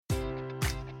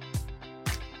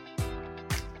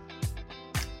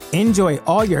Enjoy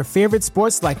all your favorite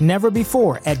sports like never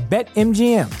before at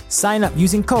BetMGM. Sign up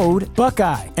using code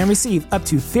Buckeye and receive up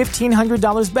to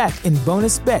 $1,500 back in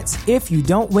bonus bets if you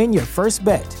don't win your first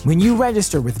bet. When you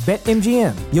register with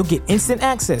BetMGM, you'll get instant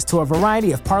access to a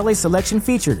variety of parlay selection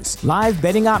features, live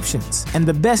betting options, and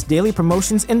the best daily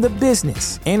promotions in the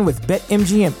business. And with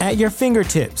BetMGM at your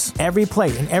fingertips, every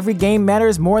play and every game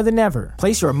matters more than ever.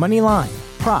 Place your money line,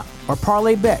 prop, or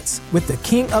parlay bets with the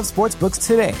king of sportsbooks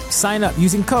today. Sign up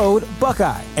using code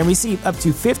Buckeye and receive up to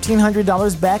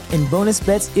 $1,500 back in bonus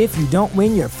bets if you don't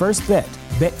win your first bet.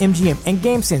 BetMGM and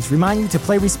GameSense remind you to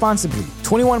play responsibly.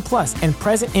 21 plus and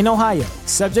present in Ohio,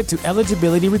 subject to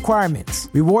eligibility requirements.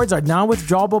 Rewards are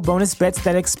non-withdrawable bonus bets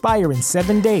that expire in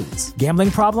 7 days. Gambling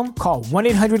problem? Call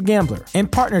 1-800-GAMBLER. In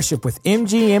partnership with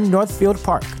MGM Northfield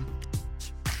Park.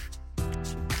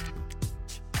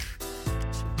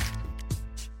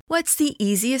 What's the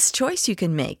easiest choice you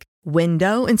can make?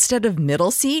 Window instead of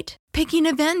middle seat? Picking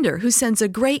a vendor who sends a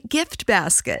great gift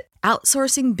basket?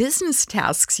 Outsourcing business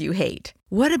tasks you hate?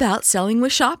 What about selling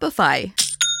with Shopify?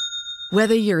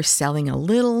 Whether you're selling a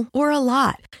little or a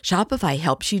lot, Shopify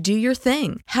helps you do your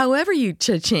thing, however you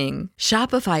cha-ching.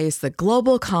 Shopify is the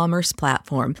global commerce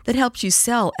platform that helps you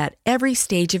sell at every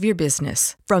stage of your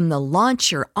business. From the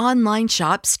launch your online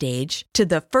shop stage to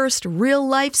the first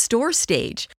real-life store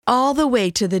stage, all the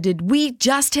way to the did we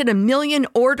just hit 1 million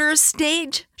orders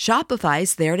stage.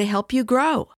 Shopify's there to help you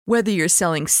grow. Whether you're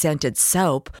selling scented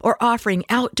soap or offering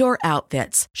outdoor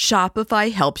outfits,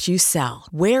 Shopify helps you sell.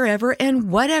 Wherever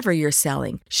and whatever you're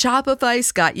selling,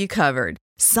 Shopify's got you covered.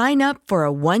 Sign up for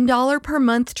a $1 per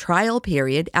month trial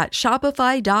period at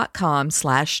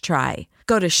shopify.com/try.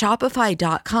 Go to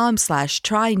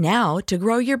shopify.com/try now to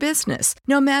grow your business,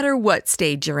 no matter what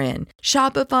stage you're in.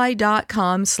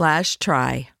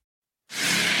 Shopify.com/try.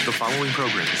 The following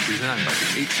program is presented by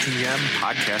the HTM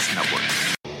Podcast Network.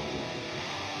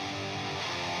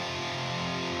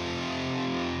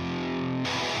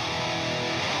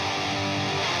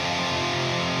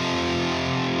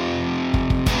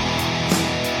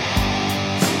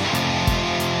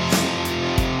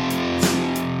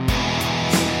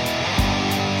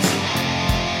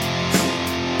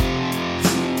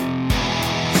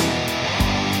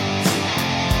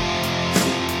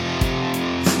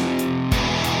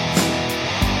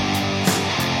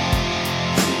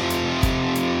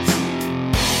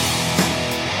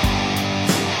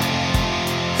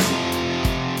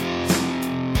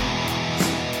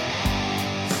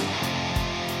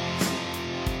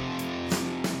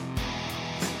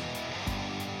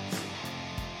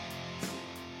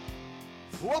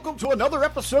 Welcome to another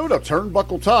episode of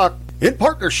Turnbuckle Talk in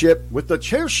partnership with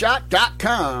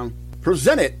thechairshot.com,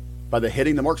 presented by the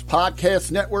Hitting the Marks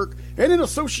Podcast Network and in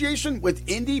association with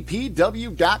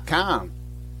NDPW.com.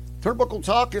 Turnbuckle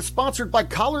Talk is sponsored by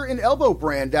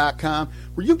collarandelbowbrand.com,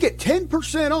 where you get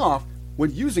 10% off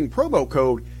when using promo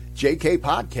code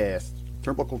JKPodcast.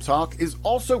 Turnbuckle Talk is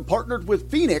also partnered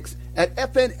with Phoenix at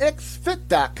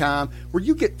FNXFit.com, where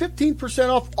you get 15%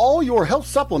 off all your health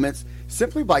supplements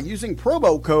simply by using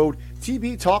promo code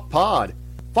TBTalkPod.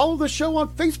 Follow the show on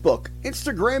Facebook,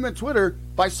 Instagram, and Twitter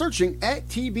by searching at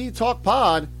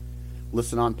TBTalkPod.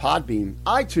 Listen on Podbean,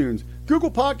 iTunes,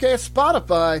 Google Podcasts,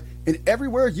 Spotify, and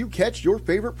everywhere you catch your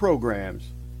favorite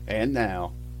programs. And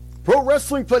now, pro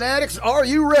wrestling fanatics, are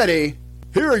you ready?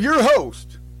 Here are your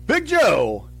hosts, Big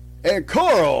Joe and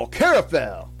Carl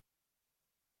Carafel.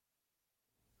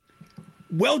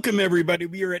 Welcome, everybody.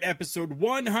 We are at episode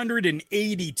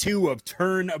 182 of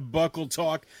Turnbuckle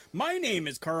Talk. My name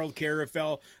is Carl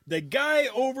Carafel. The guy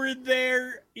over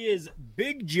there is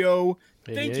Big Joe.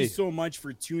 Thank you so much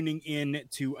for tuning in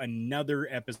to another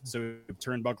episode of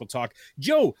Turnbuckle Talk.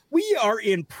 Joe, we are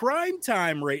in prime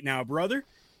time right now, brother.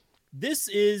 This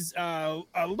is a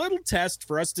little test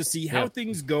for us to see how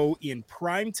things go in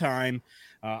prime time.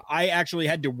 I actually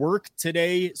had to work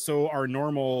today, so our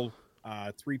normal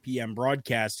 3 p.m.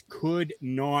 broadcast could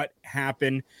not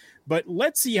happen, but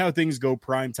let's see how things go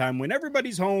prime time when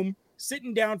everybody's home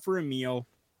sitting down for a meal.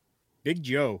 Big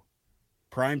Joe,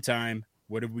 prime time,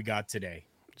 what have we got today?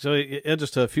 So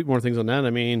just a few more things on that. I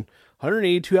mean,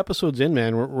 182 episodes in,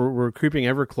 man. We're creeping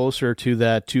ever closer to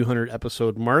that 200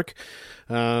 episode mark.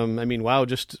 I mean, wow,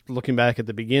 just looking back at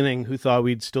the beginning, who thought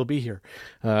we'd still be here?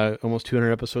 Almost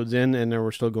 200 episodes in, and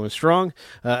we're still going strong.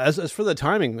 As for the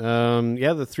timing,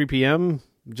 the 3 p.m.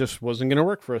 just wasn't going to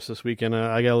work for us this weekend.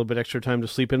 I got a little bit extra time to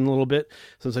sleep in a little bit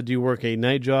since I do work a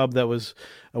night job. That was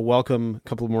a welcome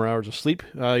couple more hours of sleep.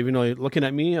 Even though looking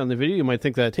at me on the video, you might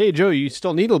think that, hey, Joe, you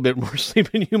still need a little bit more sleep,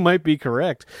 and you might be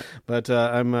correct. But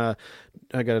I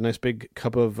got a nice big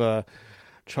cup of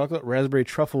chocolate raspberry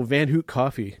truffle Van Hoot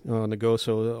coffee on the go,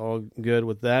 so all good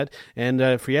with that. And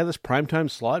for this primetime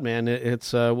slot, man,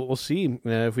 it's we'll see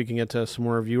if we can get some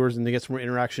more viewers and to get some more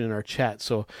interaction in our chat.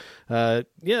 So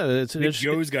it's Big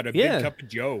Joe's got a big cup of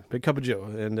Joe. Big cup of Joe,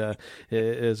 and it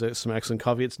is some excellent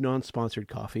coffee. It's non-sponsored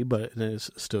coffee, but it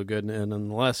is still good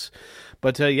nonetheless.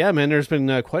 But man, there's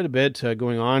been quite a bit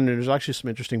going on. There's actually some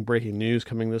interesting breaking news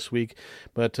coming this week,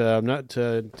 but not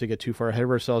to get too far ahead of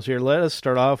ourselves here. Let us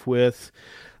start off with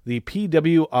the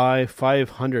PWI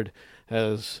 500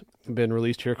 has been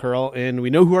released here, Carl, and we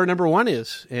know who our number one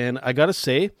is. And I got to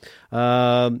say,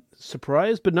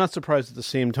 surprised, but not surprised at the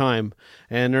same time.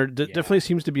 And there definitely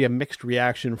seems to be a mixed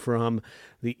reaction from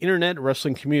the internet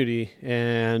wrestling community.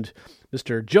 And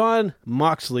Mr. Jon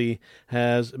Moxley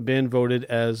has been voted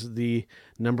as the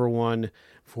number one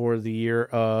for the year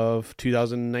of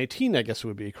 2019, I guess it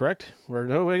would be, correct? Or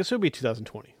no, I guess it would be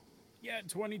 2020. Yeah,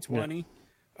 2020.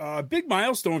 Yeah. Big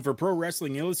milestone for Pro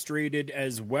Wrestling Illustrated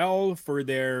as well for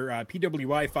their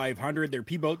PWI 500. Their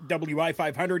PWI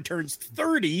 500 turns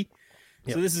 30.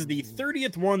 Yep. So this is the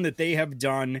 30th one that they have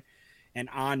done. And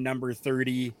on number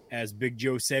 30, as Big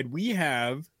Joe said, we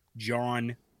have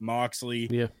Jon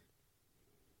Moxley,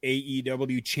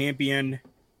 AEW champion.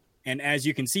 And as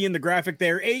you can see in the graphic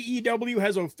there, AEW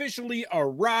has officially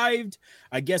arrived.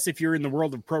 I guess if you're in the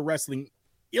world of Pro Wrestling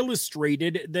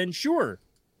Illustrated, then sure,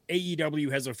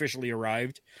 AEW has officially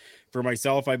arrived. For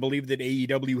myself, I believe that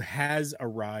AEW has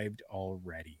arrived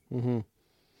already. Mm-hmm.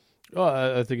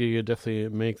 Well, I think you could definitely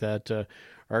make that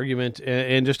argument.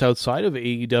 And just outside of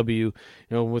AEW,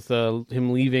 with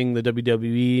him leaving the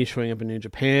WWE, showing up in New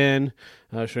Japan,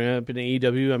 showing up in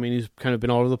AEW, I mean, he's kind of been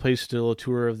all over the place, still a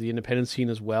tour of the independent scene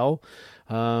as well.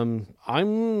 I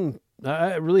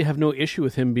really have no issue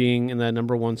with him being in that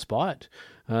number one spot.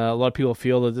 A lot of people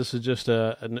feel that this is just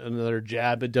another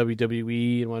jab at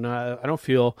WWE and whatnot. I don't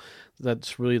feel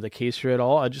that's really the case here at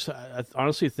all. I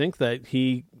honestly think that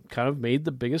he kind of made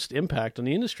the biggest impact on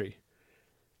the industry.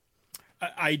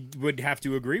 I would have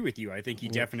to agree with you. I think he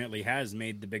definitely has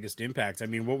made the biggest impact. I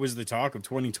mean, what was the talk of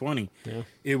 2020? Yeah.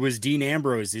 It was Dean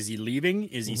Ambrose. Is he leaving?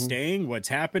 Is he staying? What's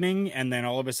happening? And then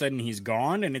all of a sudden he's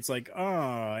gone, and it's like,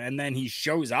 and then he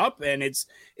shows up, and it's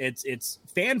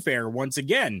fanfare once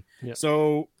again. Yep.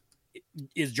 So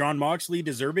is Jon Moxley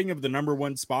deserving of the number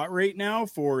one spot right now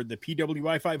for the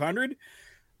PWI 500?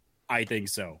 I think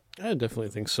so. I definitely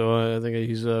think so. I think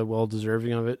he's well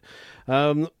deserving of it.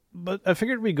 But I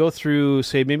figured we'd go through,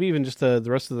 say, maybe even just the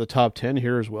rest of the top 10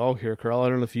 here as well here, Carl. I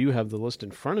don't know if you have the list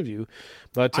in front of you,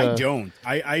 but I don't.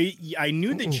 I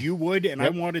knew that you would, and I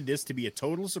wanted this to be a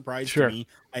total surprise to me.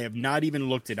 I have not even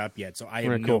looked it up yet, so I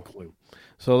have no clue.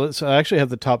 So I actually have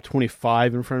the top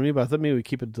 25 in front of me, but I thought maybe we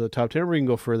keep it to the top 10, or we can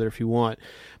go further if you want.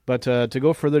 But to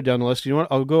go further down the list, you know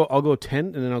what? I'll go 10,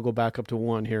 and then I'll go back up to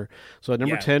 1 here. So at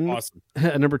number 10, awesome.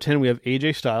 At number 10 we have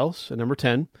AJ Styles. At number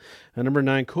 10, at number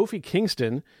 9, Kofi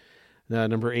Kingston.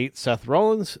 Number 8, Seth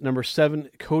Rollins. Number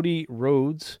 7, Cody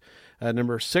Rhodes. At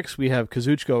number 6, we have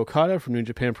Kazuchika Okada from New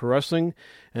Japan Pro Wrestling.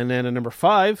 And then at number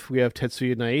 5, we have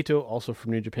Tetsuya Naito, also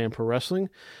from New Japan Pro Wrestling.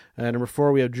 Number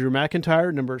 4, we have Drew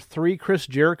McIntyre. Number 3, Chris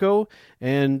Jericho.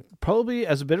 And probably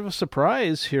as a bit of a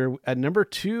surprise here, at number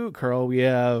 2, Carl, we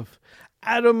have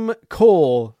Adam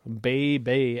Cole,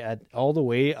 Bay, at all the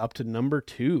way up to number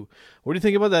 2. What do you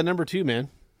think about that number 2,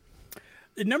 man?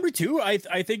 Number 2, I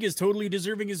think, is totally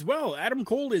deserving as well. Adam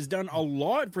Cole has done a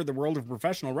lot for the world of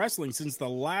professional wrestling since the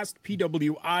last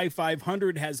PWI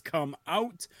 500 has come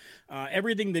out.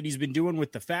 Everything that he's been doing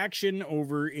with the faction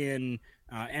over in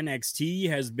NXT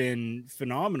has been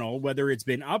phenomenal. Whether it's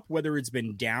been up, whether it's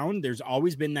been down, there's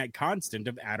always been that constant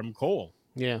of Adam Cole.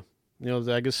 Yeah.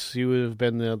 I guess he would have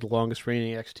been the longest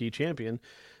reigning NXT champion.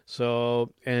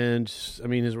 So, and I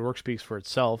mean, his work speaks for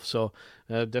itself. So,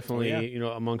 definitely,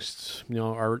 amongst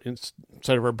our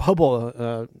inside of our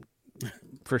bubble,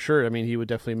 for sure. I mean, he would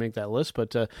definitely make that list.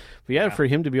 But for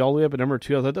him to be all the way up at number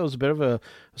 2, I thought that was a bit of a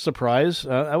surprise.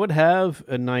 I would have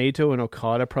Naito and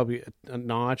Okada probably a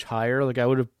notch higher. Like I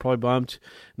would have probably bumped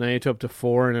Naito up to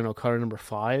 4 and then Okada number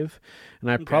 5,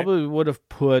 and I probably would have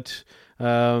put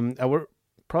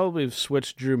probably have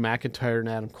switched Drew McIntyre and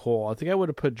Adam Cole. I think I would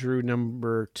have put Drew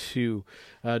number 2,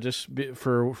 just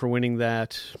for winning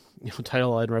that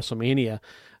title at WrestleMania.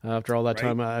 After all that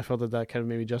time, I felt that kind of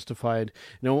maybe justified.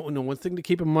 One thing to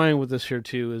keep in mind with this here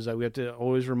too is that we have to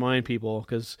always remind people,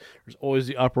 because there's always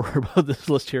the uproar about this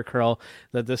list here, Carl,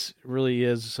 that this really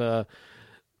is in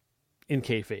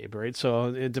kayfabe, right?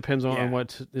 So it depends on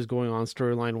what is going on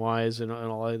storyline wise, and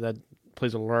all that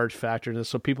plays a large factor in this.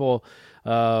 So people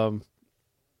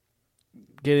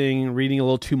reading a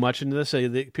little too much into this.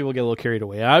 People get a little carried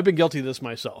away. I've been guilty of this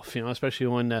myself, especially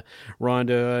when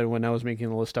Ronda, when I was making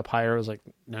the list up higher, I was like,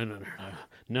 no.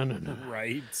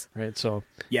 Right. So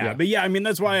But I mean,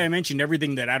 that's why I mentioned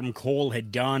everything that Adam Cole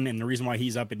had done, and the reason why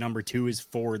he's up at number 2 is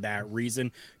for that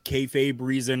reason, kayfabe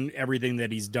reason. Everything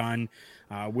that he's done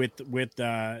with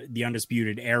the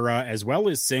Undisputed Era, as well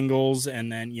as singles,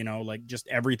 and then like just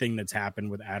everything that's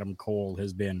happened with Adam Cole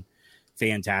has been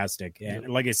fantastic. And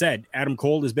like I said, Adam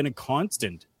Cole has been a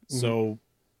constant. So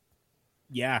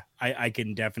I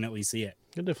can definitely see it.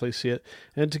 I can definitely see it.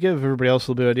 And to give everybody else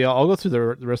a little bit of idea, I'll go through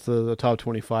the rest of the top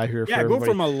 25 here. Yeah, go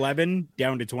from 11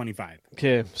 down to 25.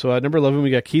 Okay, so at number 11,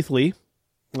 we got Keith Lee.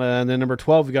 And then number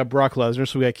 12, we got Brock Lesnar.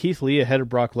 So we got Keith Lee ahead of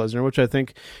Brock Lesnar, which I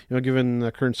think, given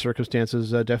the current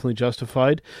circumstances, definitely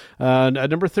justified. And at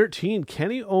number 13,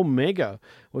 Kenny Omega,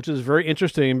 which is very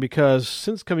interesting because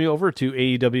since coming over to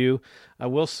AEW, I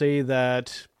will say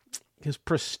that his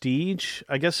prestige,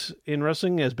 I guess, in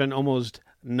wrestling has been almost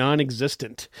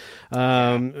non-existent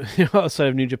outside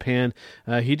of New Japan.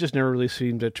 He just never really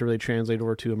seemed to really translate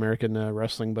over to American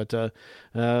wrestling, but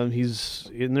he's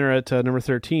in there at number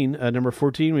 13. Number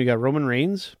 14, we got Roman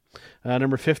Reigns.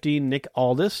 Number 15, Nick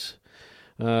Aldis.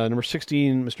 Number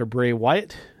 16, Mr. Bray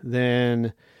Wyatt.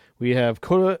 Then we have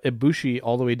Kota Ibushi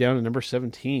all the way down to number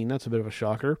 17. That's a bit of a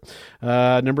shocker.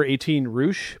 Number 18,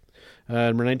 Rush.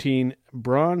 Number 19,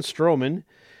 Braun Strowman.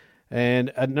 And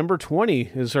at number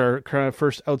 20 is our kind of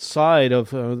first outside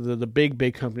of the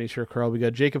big companies here, Carl. We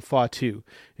got Jacob Fatu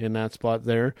in that spot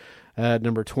there at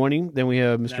number 20. Then we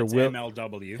have Mr. That's Will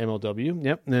MLW.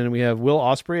 Yep. And then we have Will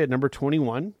Ospreay at number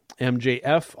 21.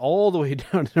 MJF all the way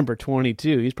down to number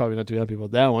 22. He's probably not too happy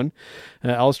about that one.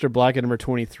 Aleister Black at number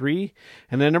 23.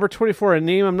 And then number 24, a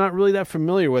name I'm not really that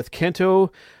familiar with, Kento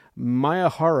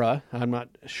Miyahara. I'm not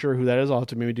sure who that is. I'll have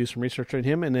to maybe do some research on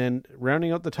him. And then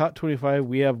rounding out the top 25,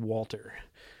 we have Walter.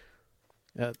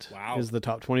 That is the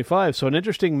top 25. So an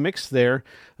interesting mix there.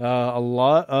 A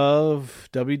lot of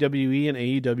WWE and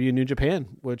AEW New Japan,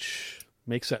 which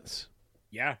makes sense.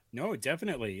 Yeah, no,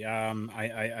 definitely.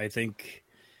 I think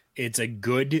it's a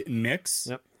good mix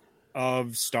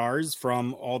of stars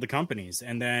from all the companies.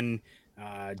 And then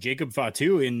Jacob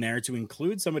Fatu in there to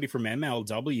include somebody from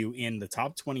MLW in the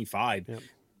top 25. Yep.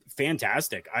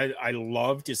 Fantastic. I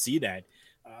love to see that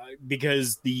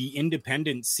because the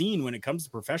independent scene when it comes to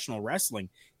professional wrestling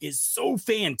is so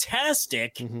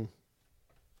fantastic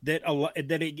that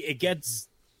it gets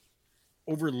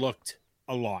overlooked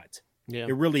a lot. Yeah.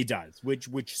 It really does,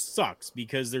 which sucks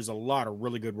because there's a lot of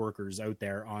really good workers out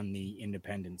there on the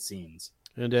independent scenes.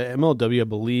 And MLW, I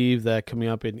believe that coming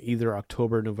up in either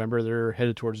October or November, they're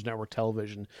headed towards network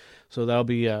television. So that'll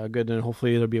be good, and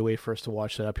hopefully there'll be a way for us to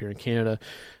watch that up here in Canada.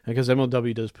 Because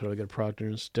MLW does put out a good product,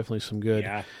 and there's definitely some good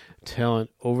talent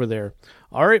over there.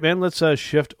 All right, man, let's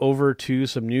shift over to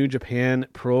some New Japan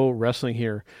Pro Wrestling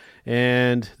here.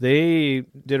 And they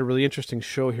did a really interesting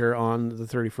show here on the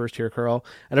 31st here, Carl,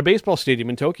 at a baseball stadium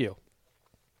in Tokyo.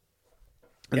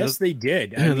 Yes, they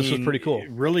did. I mean, this was pretty cool.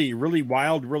 Really, really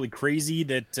wild, really crazy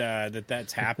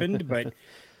that's happened. But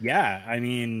yeah, I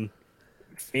mean,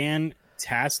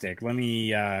 fantastic. Let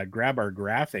me grab our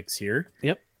graphics here.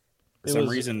 Yep. For some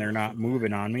reason, they're not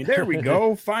moving on me. There we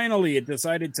go. Finally, it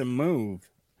decided to move.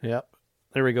 Yep.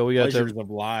 There we go. We got Pleasures of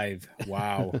live.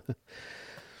 Wow.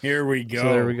 Here we go.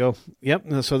 So there we go.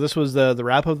 Yep. So this was the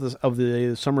wrap of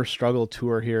the Summer Struggle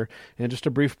tour here, and just a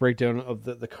brief breakdown of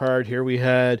the card here. We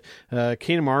had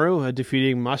Kanemaru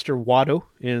defeating Master Wato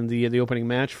in the opening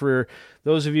match. For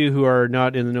those of you who are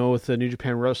not in the know with the New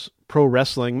Japan Pro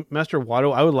Wrestling, Master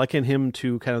Wato, I would liken him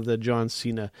to kind of the John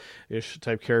Cena-ish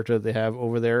type character that they have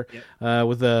over there,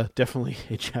 with definitely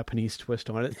a Japanese twist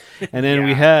on it. And then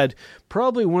we had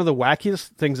probably one of the wackiest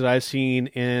things that I've seen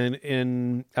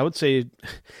in I would say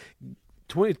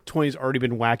 2020 has already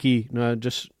been wacky,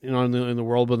 just in the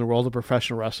world of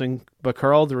professional wrestling. But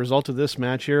Carl, the result of this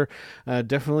match here,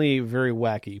 definitely very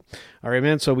wacky. All right,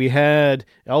 man. So we had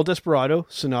El Desperado,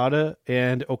 Sonata,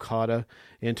 and Okada,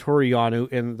 and Toru Yano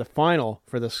in the final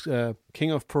for this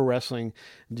King of Pro Wrestling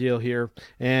deal here.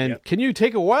 And can you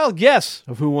take a wild guess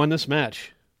of who won this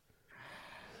match?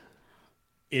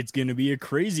 It's going to be a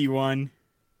crazy one.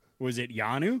 Was it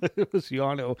Yano? It was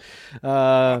Yano.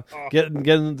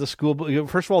 Getting the school.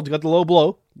 First of all, got the low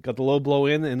blow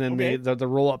in, and then the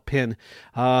roll up pin.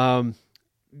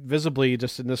 Visibly,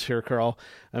 just in this here, Carl.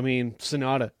 I mean,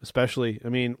 Sonata especially. I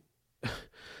mean,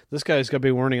 this guy's got to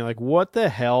be warning. Like, what the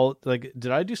hell? Like,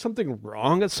 did I do something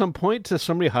wrong at some point to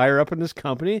somebody higher up in this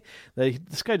company?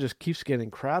 This guy just keeps getting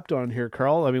crapped on here,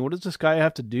 Carl. I mean, what does this guy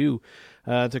have to do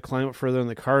to climb up further in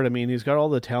the card? I mean, he's got all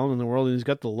the talent in the world, and he's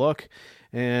got the look.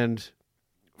 And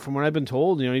from what I've been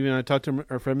told, even I talked to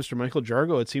our friend Mr. Michael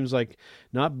Jargo, it seems like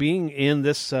not being in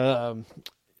this,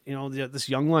 this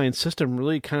Young Lion system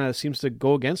really kind of seems to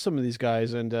go against some of these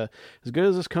guys. And as good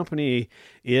as this company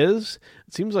is,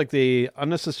 it seems like they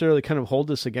unnecessarily kind of hold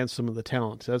this against some of the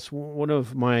talent. That's one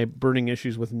of my burning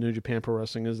issues with New Japan Pro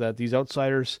Wrestling, is that these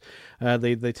outsiders,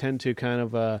 they tend to kind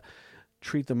of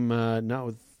treat them not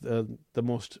with the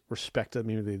most respect that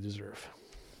maybe they deserve.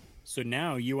 So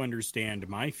now you understand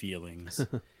my feelings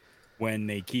when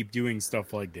they keep doing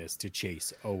stuff like this to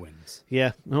Chase Owens.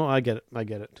 Yeah, no, I get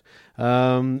it.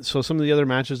 So some of the other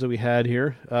matches that we had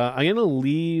here, I'm going to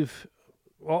leave...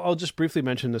 Well, I'll just briefly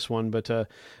mention this one, but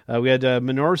we had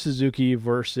Minoru Suzuki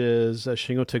versus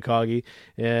Shingo Takagi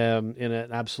in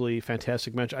an absolutely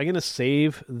fantastic match. I'm going to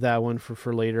save that one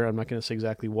for later. I'm not going to say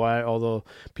exactly why, although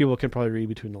people can probably read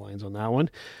between the lines on that one.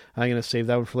 I'm going to save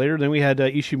that one for later. Then we had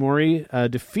Ishimori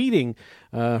defeating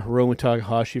Hiromu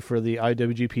Takahashi for the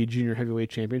IWGP Junior Heavyweight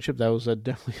Championship. That was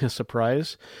definitely a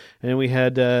surprise. And we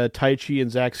had Taichi and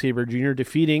Zack Sabre Jr.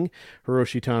 defeating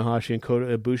Hiroshi Tanahashi and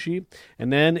Kota Ibushi.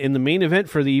 And then in the main event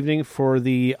for the evening for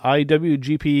the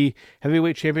IWGP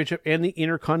Heavyweight Championship and the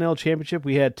Intercontinental Championship,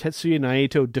 we had Tetsuya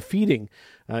Naito defeating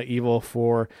Evil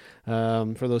for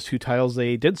those two titles.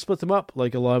 They did split them up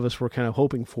like a lot of us were kind of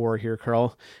hoping for here,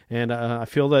 Carl. And I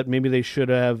feel that maybe they should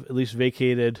have at least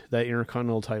vacated that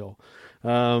Intercontinental title.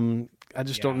 I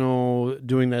just don't know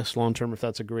doing this long term if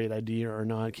that's a great idea or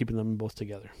not, keeping them both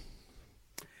together.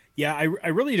 Yeah, I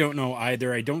really don't know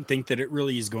either. I don't think that it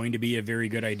really is going to be a very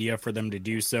good idea for them to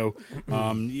do so.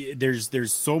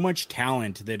 There's so much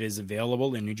talent that is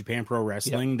available in New Japan Pro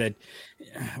Wrestling that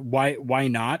why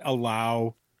not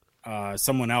allow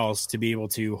someone else to be able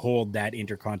to hold that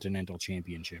Intercontinental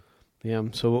Championship? Yeah,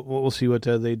 so we'll see what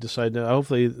they decide.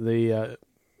 Hopefully they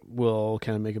will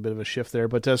kind of make a bit of a shift there.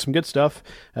 But some good stuff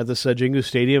at this Jingu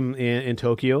Stadium in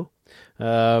Tokyo.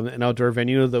 An outdoor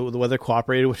venue. The weather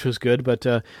cooperated, which was good, but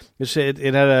it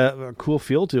had a cool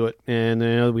feel to it.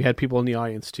 And we had people in the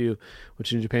audience too,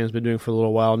 which New Japan has been doing for a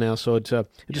little while now. So it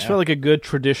just felt like a good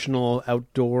traditional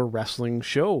outdoor wrestling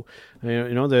show.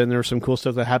 Then there was some cool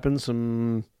stuff that happened,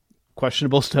 some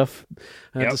questionable stuff,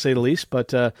 to say the least.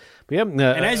 But and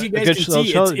as you guys can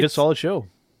see, it's a good solid show.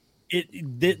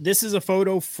 This is a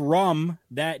photo from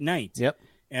that night. Yep.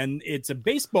 And it's a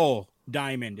baseball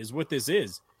diamond is what this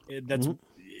is. That's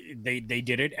they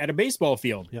did it at a baseball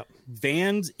field. Yep.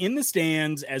 Fans in the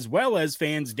stands as well as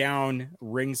fans down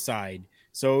ringside.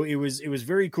 So it was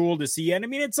very cool to see. And I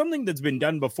mean, it's something that's been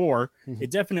done before. Mm-hmm.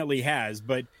 It definitely has,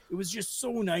 but it was just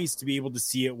so nice to be able to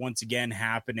see it once again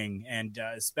happening. And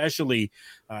especially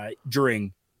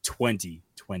during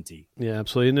 2020. Yeah,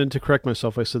 absolutely. And then to correct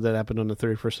myself, I said that happened on the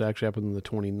 31st. It actually happened on the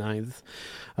 29th.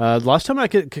 Last time I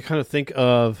could kind of think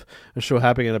of a show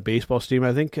happening at a baseball stadium,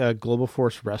 I think Global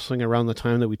Force Wrestling, around the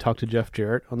time that we talked to Jeff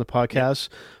Jarrett on the podcast,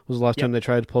 was the last time they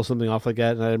tried to pull something off like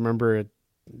that. And I remember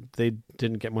they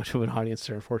didn't get much of an audience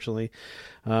there, unfortunately.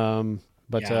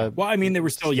 But well, I mean, they were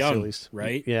still young,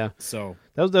 right? Yeah. So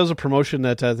that was a promotion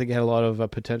that I think had a lot of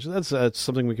potential. That's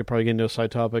something we could probably get into a side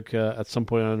topic at some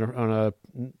point on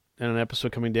an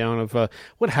episode coming down of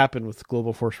what happened with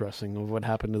Global Force Wrestling, of what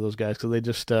happened to those guys, because they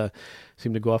just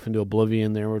seemed to go off into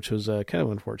oblivion there, which was kind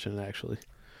of unfortunate, actually.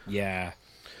 Yeah.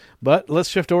 But let's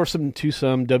shift over to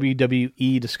some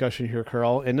WWE discussion here,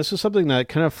 Carl. And this is something that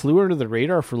kind of flew under the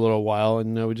radar for a little while,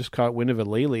 and we just caught wind of it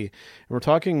lately. And we're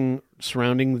talking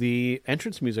surrounding the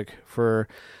entrance music for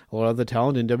a lot of the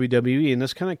talent in WWE. And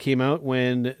this kind of came out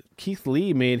when Keith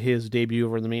Lee made his debut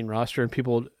over in the main roster, and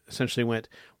people essentially went,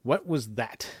 "What was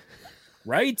that?"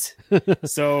 Right?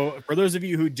 So for those of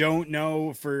you who don't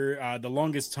know, for the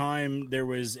longest time, there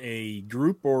was a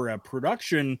group or a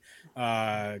production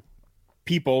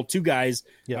people, two guys,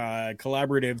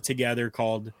 collaborative together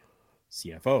called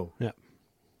CFO. Yeah.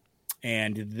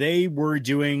 And they were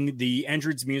doing the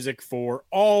entrance music for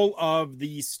all of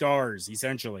the stars,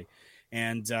 essentially.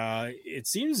 And it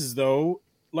seems as though,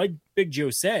 like Big Joe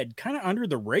said, kind of under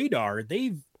the radar,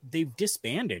 they've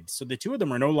disbanded. So the two of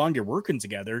them are no longer working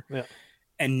together. Yeah.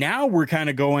 And now we're kind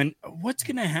of going, what's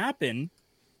going to happen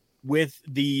with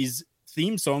these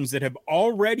theme songs that have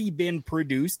already been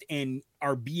produced and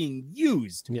are being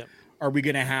used? Yep. Are we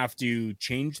going to have to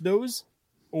change those?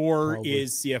 Or Probably.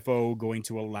 is CFO going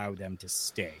to allow them to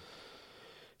stay?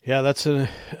 Yeah, that's an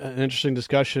interesting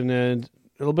discussion. And a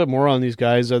little bit more on these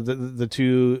guys.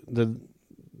 The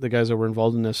guys that were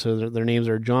involved in this, their names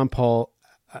are John Paul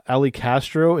Ali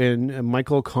Castro and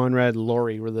Michael Conrad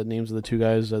Laurie were the names of the two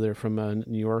guys. They're from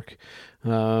New York.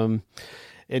 And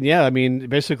yeah, I mean,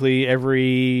 basically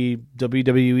every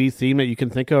WWE theme that you can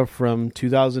think of from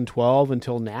 2012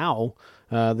 until now,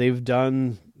 they've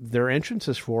done their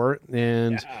entrances for it.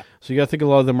 And so you got to think a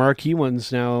lot of the marquee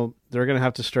ones now, they're going to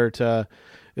have to start,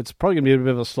 it's probably going to be a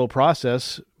bit of a slow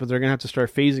process, but they're going to have to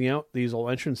start phasing out these old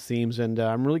entrance themes. And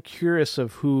I'm really curious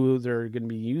of who they're going to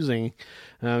be using.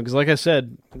 Because like I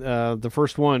said, the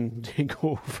first one didn't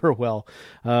go over well.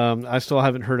 I still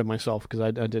haven't heard it myself because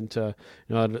I didn't, I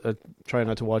try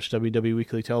not to watch WWE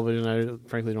Weekly Television. I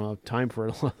frankly don't have time for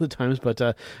it a lot of the times, but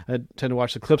I tend to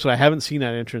watch the clips. But I haven't seen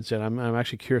that entrance yet. I'm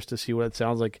actually curious to see what it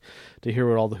sounds like, to hear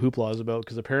what all the hoopla is about,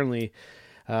 because apparently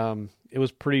it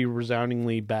was pretty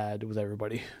resoundingly bad with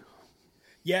everybody.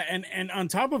 Yeah, and on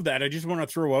top of that, I just want to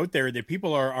throw out there that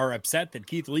people are upset that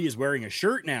Keith Lee is wearing a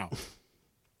shirt now.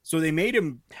 So they made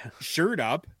him shirt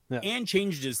up and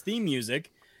changed his theme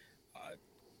music.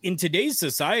 In today's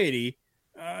society,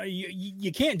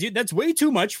 you can't do that's way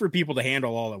too much for people to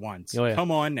handle all at once. Oh, yeah.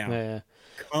 Come on now.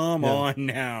 Come on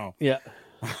now. Yeah.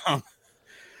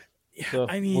 So,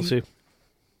 I mean, we'll see.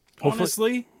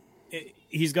 Honestly,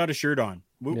 he's got a shirt on.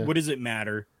 What does it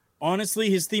matter?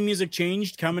 Honestly, his theme music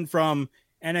changed coming from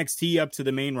NXT up to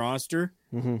the main roster.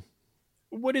 Mm-hmm.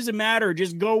 What does it matter?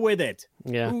 Just go with it.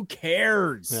 Yeah. Who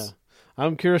cares? Yeah.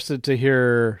 I'm curious to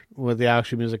hear what the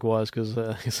actual music was, because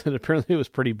like I said, apparently it was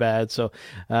pretty bad. So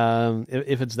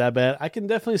if it's that bad, I can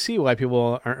definitely see why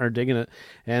people are digging it,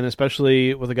 and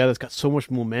especially with a guy that's got so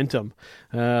much momentum,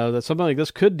 that something like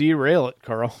this could derail it,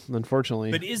 Carl,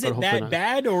 unfortunately. But is it that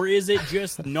bad, or is it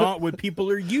just not what people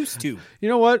are used to? You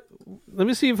know what? Let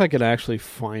me see if I can actually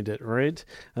find it, right?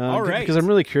 All right. Because I'm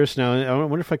really curious now. I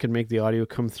wonder if I can make the audio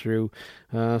come through.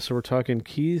 So we're talking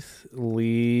Keith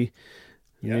Lee...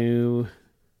 New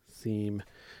theme.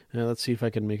 Now let's see if I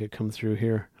can make it come through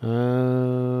here.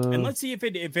 And let's see if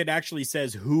it actually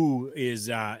says who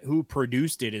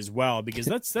produced it as well, because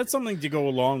that's something to go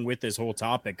along with this whole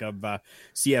topic of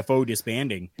CFO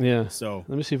disbanding. Yeah. So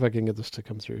let me see if I can get this to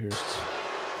come through here.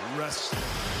 Wrestling.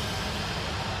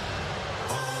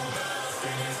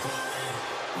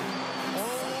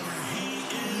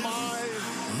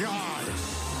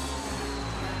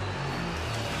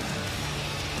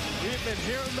 Been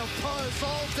hearing the buzz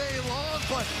all day long,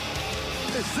 but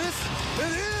is this?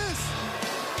 It is!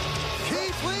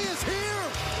 Keith Lee is here!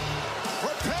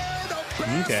 Prepare to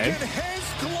bask in his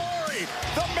glory!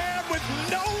 The man with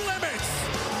no limits!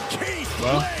 Keith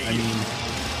Lee! I mean,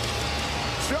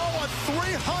 show a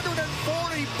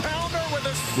 340-pounder with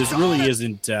a this really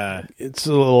isn't... It's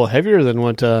a little heavier than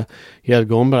what he had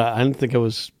going, but I didn't think it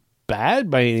was bad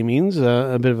by any means.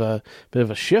 A bit of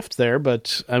a shift there,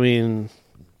 but I mean...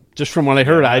 Just from what I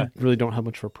heard, I really don't have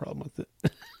much of a problem with it.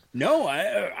 No,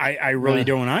 I really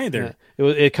don't either. Yeah.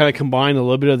 It kind of combined a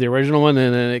little bit of the original one,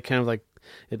 and then it kind of like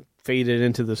it faded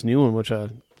into this new one, which I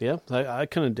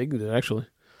kind of digged it actually.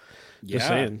 Just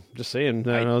saying.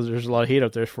 I know there's a lot of hate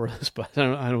out there for this, but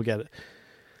I don't get it.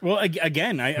 Well,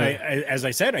 again, I as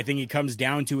I said, I think it comes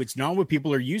down to it's not what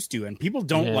people are used to, and people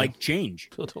don't like change.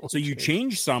 So you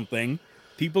change something,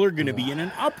 people are going to be in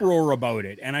an uproar about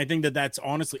it, and I think that's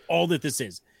honestly all that this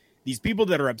is. These people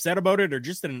that are upset about it are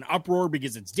just in an uproar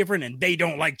because it's different and they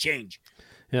don't like change.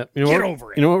 Yeah, Get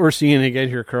over it. You know what we're seeing again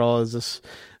here, Carl, is this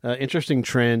interesting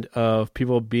trend of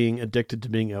people being addicted to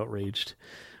being outraged.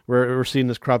 We're seeing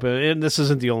this crop, and this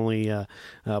isn't the only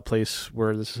place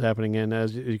where this is happening. And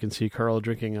as you can see, Carl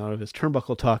drinking out of his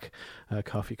Turnbuckle Talk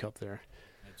coffee cup there.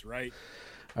 That's right.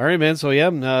 All right, man. So,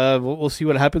 we'll see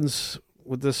what happens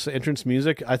with this entrance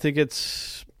music.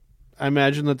 I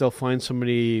imagine that they'll find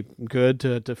somebody good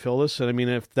to fill this. And I mean,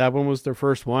 if that one was their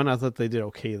first one, I thought they did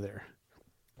okay there.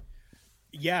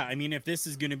 Yeah, I mean, if this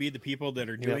is going to be the people that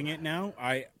are doing it now,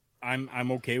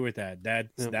 I'm okay with that.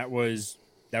 That was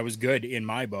good in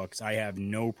my books. I have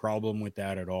no problem with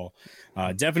that at all.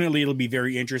 Definitely, it'll be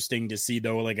very interesting to see,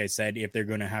 though. Like I said, if they're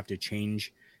going to have to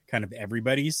change kind of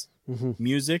everybody's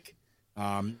music,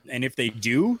 and if they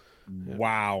do.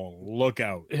 Wow, look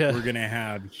out. Yeah. We're going to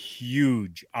have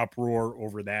huge uproar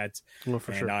over that. Well,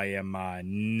 for sure. I am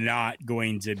not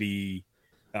going to be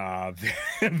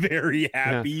very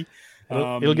happy.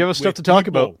 Yeah. It'll give us stuff to talk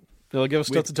about. It'll give us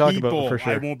stuff to talk about for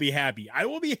sure. I won't be happy.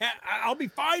 I'll be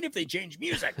fine if they change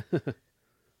music.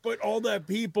 But all the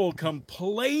people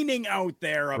complaining out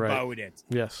there about it.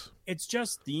 Yes. It's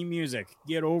just theme music.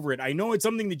 Get over it. I know it's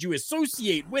something that you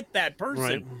associate with that person.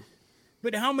 Right.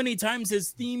 But how many times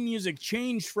has theme music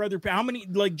changed for other people? How many,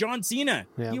 like John Cena,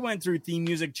 he went through theme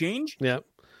music change. Yeah.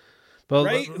 But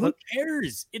right? Who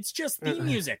cares? It's just theme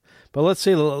music. But let's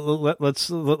say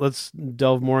let's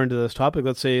delve more into this topic.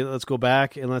 Let's go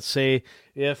back and let's say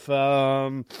if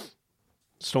Stone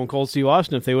Cold Steve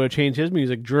Austin, if they would have changed his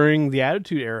music during the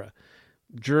Attitude Era,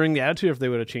 if they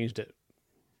would have changed it.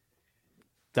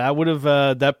 that would have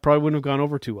that probably wouldn't have gone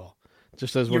over too well.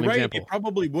 Just as one You're right. example. It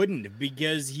probably wouldn't,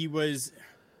 because he was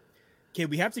okay.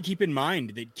 We have to keep in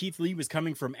mind that Keith Lee was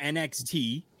coming from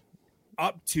NXT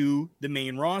up to the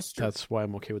main roster. That's why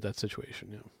I'm okay with that situation.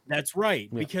 Yeah, that's right.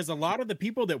 Yeah. Because a lot of the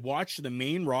people that watch the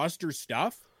main roster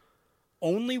stuff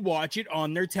only watch it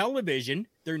on their television.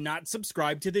 They're not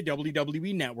subscribed to the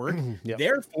WWE network. Yep.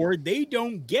 Therefore, they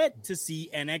don't get to see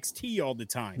NXT all the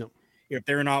time. No. If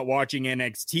they're not watching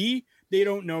NXT, they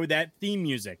don't know that theme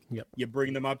music. Yep. You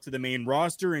bring them up to the main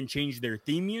roster and change their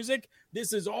theme music.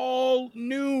 This is all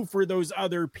new for those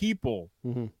other people.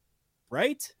 Mm-hmm.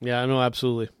 Right? Yeah, no,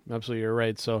 absolutely. Absolutely. You're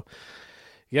right. So,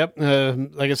 yep.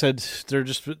 Like I said, they're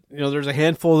just, there's a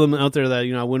handful of them out there that,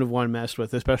 I wouldn't have wanted to mess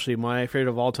with, especially my favorite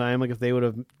of all time. Like if they would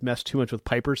have messed too much with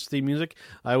Piper's theme music,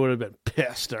 I would have been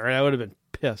pissed. All right. I would have been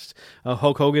pissed.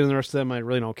 Hulk Hogan and the rest of them, I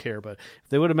really don't care. But if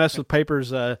they would have messed with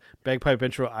Piper's bagpipe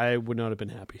intro, I would not have been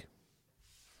happy.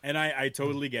 And I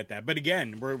totally get that. But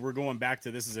again, we're going back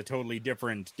to this is a totally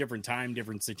different time,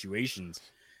 different situations.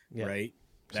 Yeah. Right?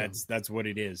 That's what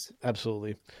it is.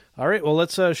 Absolutely. All right. Well,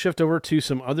 let's shift over to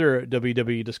some other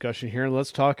WWE discussion here.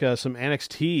 Let's talk some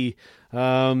NXT.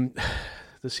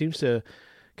 This seems to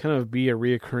kind of be a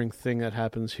reoccurring thing that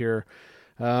happens here.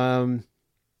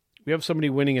 We have somebody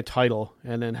winning a title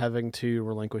and then having to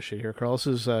relinquish it here. Carl, this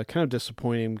is kind of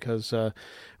disappointing because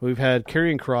we've had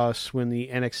Karrion Kross win the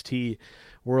NXT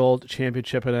World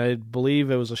Championship, and I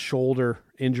believe it was a shoulder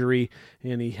injury,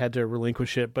 and he had to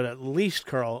relinquish it. But at least,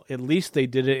 Carl, they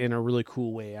did it in a really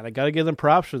cool way, and I got to give them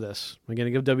props for this. I'm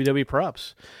going to give WWE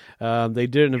props. They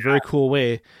did it in a very cool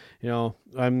way.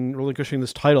 I'm relinquishing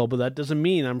this title, but that doesn't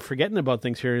mean I'm forgetting about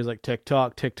things here. He's like,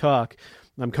 tick-tock, tick-tock.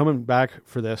 I'm coming back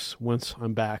for this once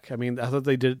I'm back. I mean, I thought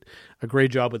they did a great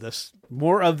job with this.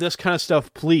 More of this kind of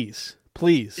stuff, please.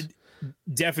 Please.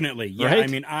 Definitely. Yeah. Right? I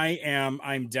mean,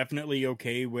 I'm definitely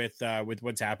okay with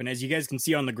what's happened. As you guys can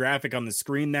see on the graphic on the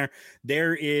screen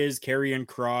there is Karrion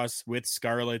Kross with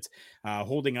Scarlett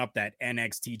holding up that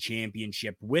NXT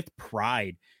championship with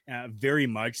pride. Very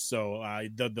much so.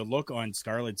 The look on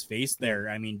Scarlett's face there,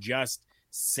 I mean, just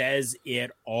says it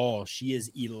all. She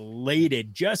is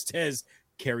elated, just as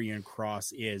Karrion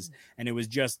Kross is, and it was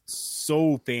just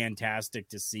so fantastic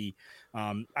to see.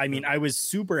 I mean, I was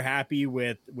super happy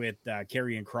with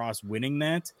Karrion Kross winning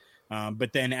that,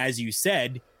 but then, as you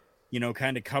said,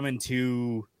 kind of coming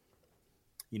to,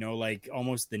 like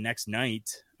almost the next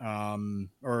night,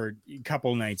 or a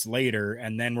couple nights later,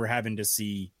 and then we're having to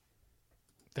see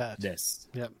this.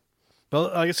 Yep. Well,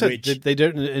 like I said, they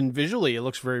did it, and visually it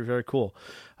looks very, very cool.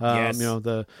 Yes.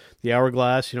 The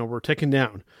hourglass, we're ticking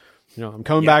down. I'm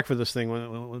coming back for this thing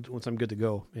once I'm good to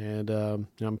go. And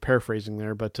I'm paraphrasing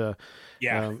there, but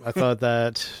I thought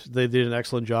that they did an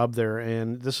excellent job there.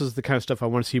 And this is the kind of stuff I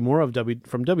want to see more of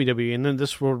from WWE. And then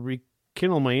this will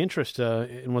rekindle my interest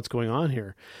in what's going on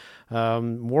here.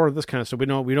 More of this kind of stuff.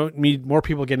 We don't need more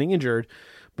people getting injured,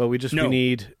 but we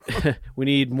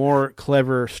need more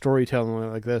clever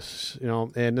storytelling like this.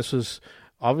 And this was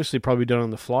obviously probably done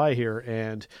on the fly here.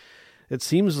 And it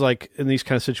seems like in these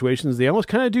kind of situations, they almost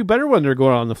kind of do better when they're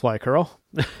going on the fly, Carl.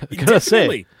 I gotta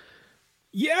say.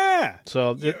 Yeah.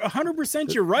 So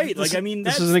 100% you're right. This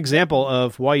is an example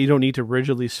of why you don't need to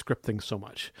rigidly script things so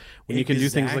much. When you can do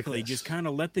things like this. Just kind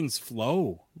of let things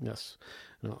flow. Yes.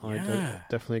 No, I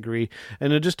definitely agree.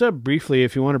 And just briefly,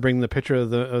 if you want to bring the picture of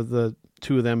the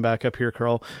two of them back up here,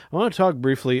 Carl, I want to talk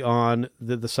briefly on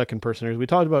the second person here. We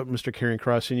talked about Mr. Karrion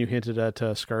Kross, and you hinted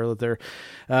at Scarlett there.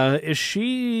 Is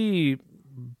she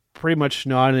pretty much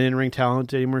not an in-ring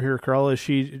talent anymore here, Carl? Is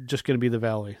she just going to be the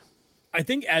valet? I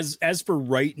think as for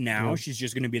right now, she's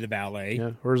just going to be the valet.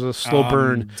 Yeah, or is it a slow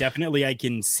burn? Definitely, I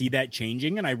can see that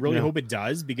changing, and I really hope it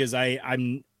does, because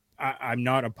I'm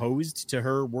not opposed to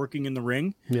her working in the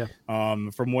ring. Yeah.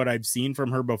 From what I've seen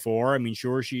from her before, I mean,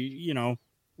 sure, she,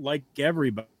 like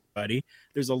everybody,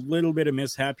 there's a little bit of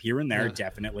mishap here and there,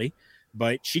 definitely,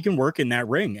 but she can work in that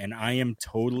ring, and I am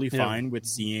totally fine with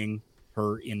seeing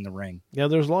her in the ring. Yeah,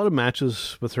 there's a lot of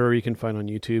matches with her you can find on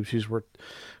YouTube. She's worked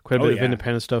quite a bit of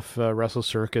independent stuff, Wrestle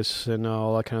Circus and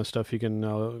all that kind of stuff. You can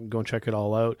go and check it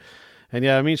all out. And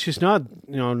yeah, I mean, she's not,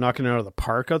 knocking it out of the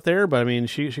park out there, but I mean,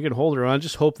 she can hold her on. I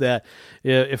just hope that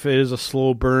if it is a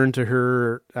slow burn to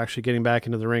her actually getting back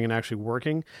into the ring and actually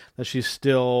working, that she's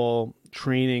still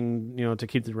training, to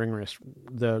keep the ring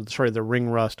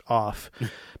rust off,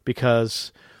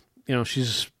 because,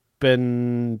 she's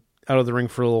been out of the ring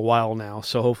for a little while now.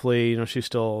 So hopefully, she's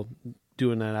still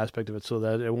doing that aspect of it so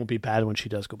that it won't be bad when she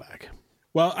does go back.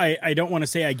 Well, I don't want to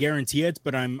say I guarantee it,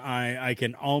 but I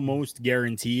can almost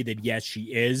guarantee that yes, she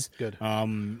is. Good.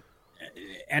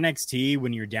 NXT,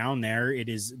 when you're down there,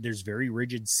 there's very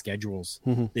rigid schedules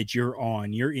that you're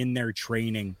on. You're in there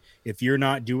training. If you're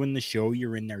not doing the show,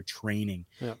 you're in there training.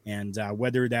 Yep. And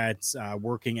whether that's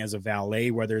working as a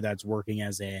valet, whether that's working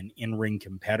as an in-ring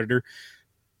competitor,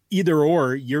 either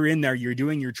or, you're in there, you're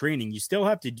doing your training. You still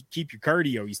have to keep your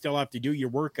cardio. You still have to do your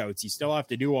workouts. You still have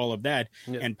to do all of that.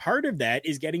 Yep. And part of that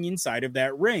is getting inside of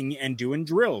that ring and doing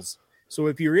drills. So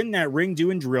if you're in that ring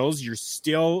doing drills, you're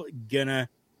still gonna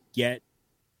get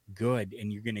good,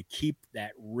 and you're gonna keep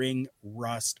that ring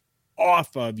rust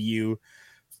off of you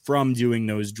from doing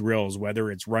those drills,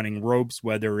 whether it's running ropes,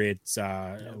 whether it's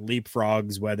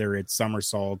leapfrogs, whether it's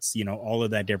somersaults, all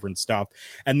of that different stuff.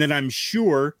 And then I'm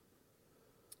sure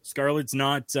Scarlett's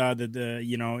not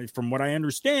from what I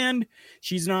understand,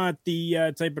 she's not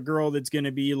the type of girl that's going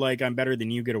to be like, I'm better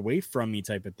than you, get away from me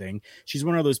type of thing. She's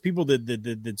one of those people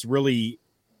that's really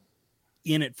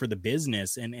in it for the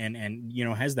business and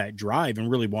has that drive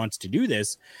and really wants to do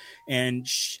this. And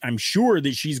I'm sure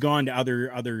that she's gone to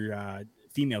other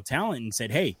female talent and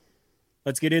said, hey,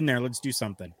 let's get in there. Let's do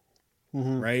something.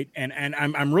 Right. And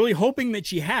I'm really hoping that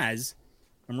she has.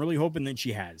 I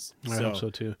hope so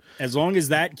too. As long as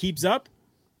that keeps up,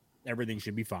 everything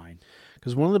should be fine.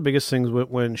 Because one of the biggest things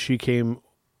when she came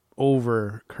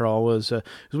over, Carl, was as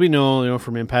we know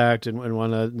from Impact and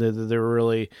when they were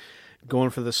really going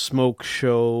for the smoke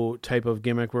show type of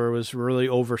gimmick where it was really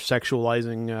over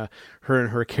sexualizing her and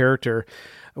her character.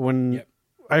 When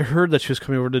I heard that she was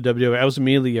coming over to WWE, I was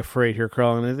immediately afraid here,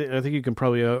 Carl, and I think you can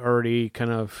probably already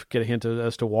kind of get a hint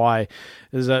as to why,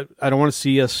 is that I don't want to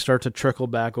see us start to trickle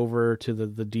back over to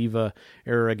the Diva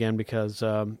era again, because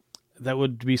that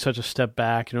would be such a step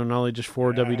back, not only just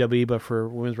for WWE, but for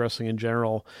women's wrestling in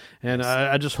general. And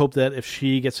I just hope that if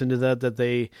she gets into that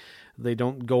they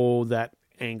don't go that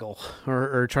angle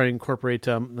or try to incorporate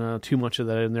too much of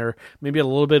that in there. Maybe a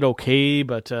little bit okay,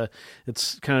 but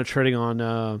it's kind of treading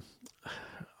on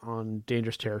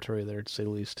dangerous territory there, to say the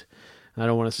least. I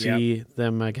don't want to see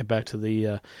them get back to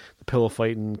the pillow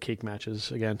fight and cake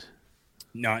matches again.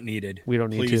 Not needed. We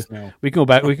don't need Please, to. No. We can go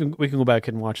back. We can go back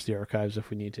and watch the archives if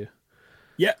we need to.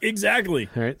 Yeah, exactly.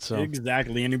 All right, so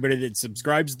exactly. Anybody that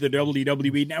subscribes to the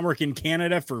WWE Network in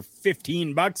Canada for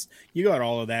 $15, you got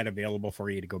all of that available for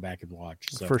you to go back and watch.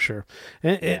 So. For sure.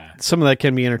 And some of that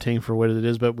can be entertaining for what it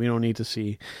is, but we don't need to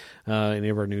see any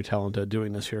of our new talent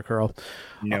doing this here, Carl.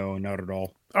 No, not at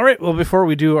all. All right. Well, before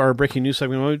we do our breaking news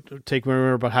segment,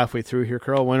 we're about halfway through here,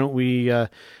 Carl. Why don't we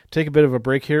take a bit of a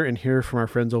break here and hear from our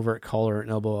friends over at Collar and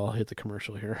Elbow? I'll hit the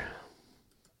commercial here.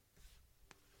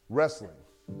 Wrestling.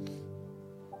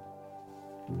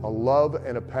 A love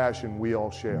and a passion we all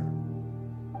share.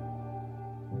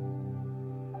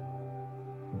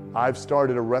 I've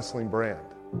started a wrestling brand.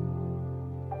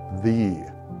 The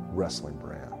wrestling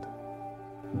brand.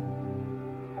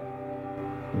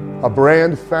 A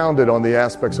brand founded on the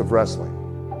aspects of wrestling.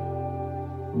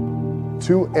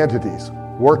 Two entities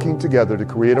working together to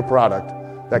create a product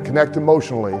that connects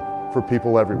emotionally for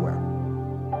people everywhere.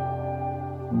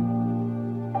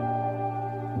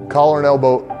 Collar and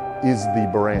Elbow is the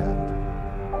brand.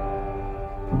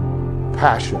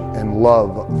 Passion and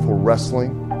love for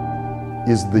wrestling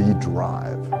is the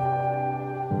drive.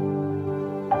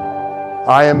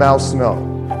 I am Al Snow,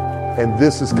 and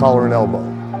this is Collar and Elbow,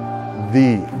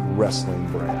 the wrestling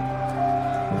brand.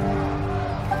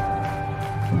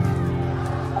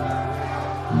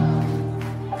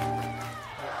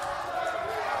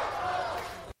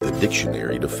 The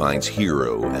dictionary defines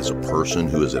hero as a person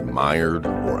who is admired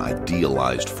or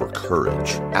idealized for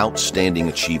courage, outstanding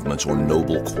achievements, or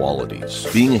noble qualities.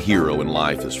 Being a hero in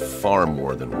life is far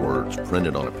more than words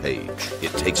printed on a page.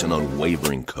 It takes an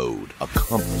unwavering code, a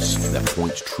compass that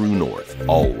points true north,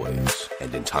 always.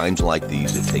 And in times like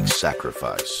these, it takes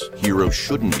sacrifice. Hero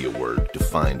shouldn't be a word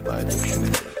defined by a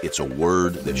dictionary. It's a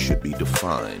word that should be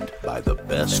defined by the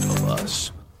best of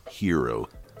us. Hero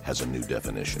has a new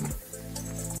definition.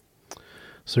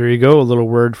 So there you go, a little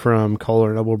word from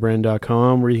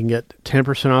collarandelbowbrand.com where you can get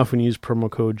 10% off when you use promo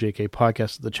code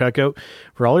JKPodcast at the checkout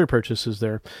for all your purchases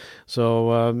there.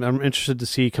 So I'm interested to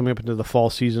see coming up into the fall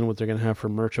season what they're going to have for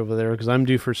merch over there, because I'm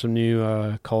due for some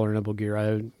new Collar and Elbow gear.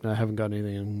 I haven't got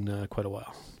anything in quite a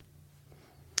while.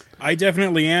 I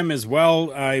definitely am as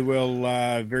well. I will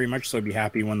very much so be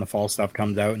happy when the fall stuff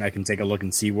comes out and I can take a look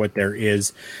and see what there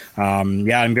is. I'm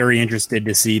very interested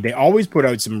to see. They always put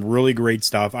out some really great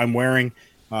stuff. I'm wearing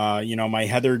my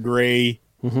Heather Gray,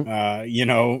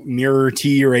 mirror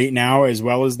tee right now, as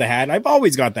well as the hat. I've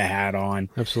always got the hat on.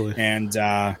 Absolutely. And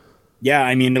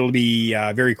it'll be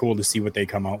very cool to see what they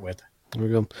come out with. There we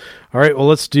go. All right. Well,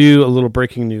 let's do a little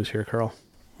breaking news here, Carl.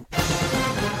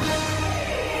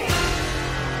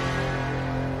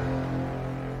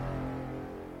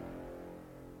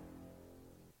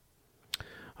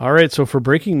 All right, so for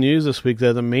breaking news this week,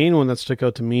 the main one that stuck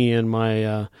out to me in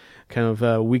my kind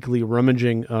of weekly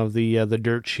rummaging of the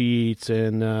dirt sheets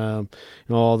and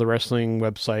all the wrestling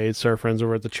websites, our friends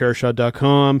over at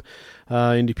thechairshot.com,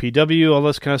 NDPW, all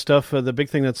this kind of stuff. The big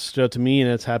thing that stood out to me, and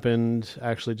it's happened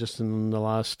actually just in the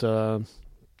last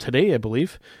today, I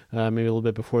believe, maybe a little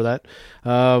bit before that.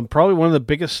 Probably one of the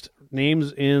biggest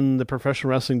names in the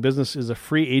professional wrestling business is a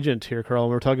free agent here, Carl.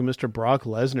 We're talking Mr. Brock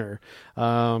Lesnar.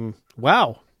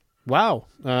 Wow.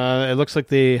 It looks like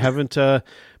they haven't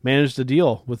managed a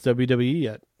deal with WWE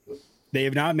yet. They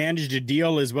have not managed a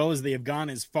deal, as well as they have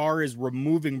gone as far as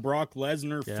removing Brock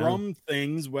Lesnar from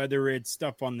things, whether it's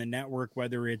stuff on the network,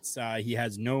 whether it's he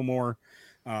has no more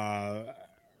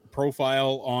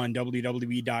profile on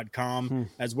WWE.com,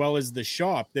 as well as the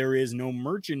shop. There is no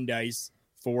merchandise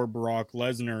for Brock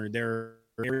Lesnar. There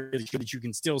is that you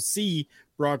can still see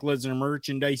Brock Lesnar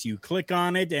merchandise. You click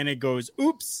on it and it goes,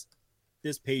 oops,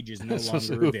 this page is no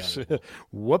longer available.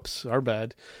 Whoops, our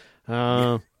bad.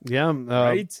 Right?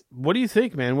 What do you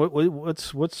think, man?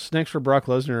 What's next for Brock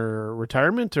Lesnar?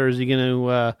 Retirement, or is he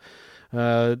going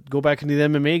to go back into the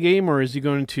MMA game, or is he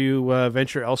going to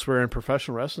venture elsewhere in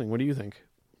professional wrestling? What do you think?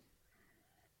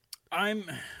 I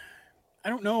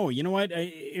don't know. You know what?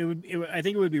 I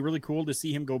think it would be really cool to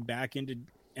see him go back into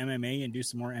MMA and do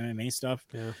some more MMA stuff.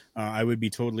 Yeah. I would be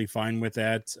totally fine with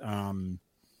that.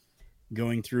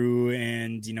 Going through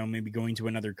and, maybe going to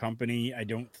another company, I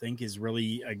don't think is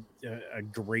really a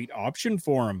great option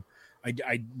for him.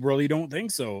 I really don't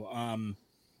think so.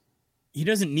 He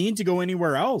doesn't need to go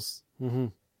anywhere else. Mm-hmm.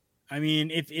 I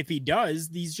mean, if he does,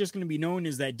 he's just going to be known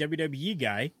as that WWE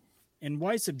guy. And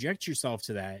why subject yourself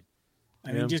to that?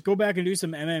 I mean, just go back and do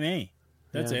some MMA.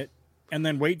 That's it. And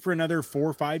then wait for another 4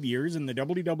 or 5 years, and the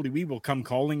WWE will come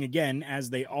calling again,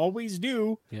 as they always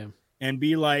do, and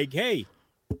be like, hey,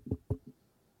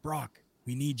 Brock,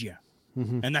 we need you.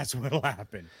 Mm-hmm. And that's what'll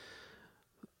happen.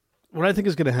 What I think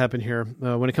is going to happen here,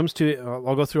 when it comes to,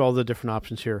 I'll go through all the different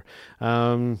options here.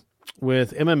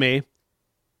 With MMA,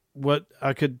 what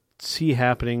I could see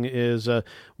happening is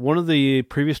one of the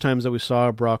previous times that we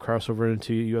saw Brock crossover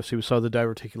into UFC, we saw the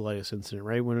diverticulitis incident,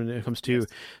 right? When it comes to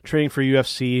training for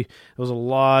UFC, it was a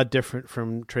lot different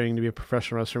from training to be a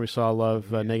professional wrestler. We saw a lot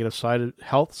of negative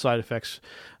health side effects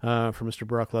for Mr.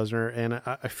 Brock Lesnar, and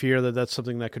I fear that that's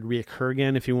something that could reoccur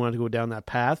again if he wanted to go down that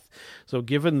path. So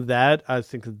given that, I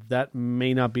think that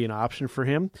may not be an option for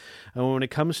him. And when it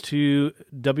comes to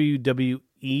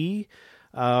WWE,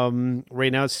 right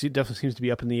now it definitely seems to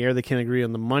be up in the air. They can't agree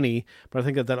on the money, but I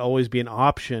think that always be an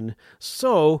option.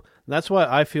 So that's why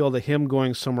I feel that him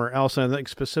going somewhere else, and I think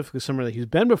specifically somewhere that he's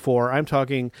been before, I'm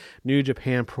talking New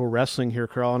Japan Pro Wrestling here,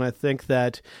 Carl, and I think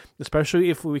that especially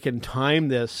if we can time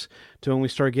this to when we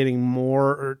start getting more,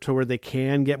 or to where they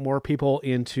can get more people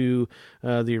into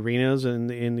the arenas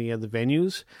and in the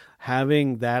venues,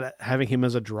 having him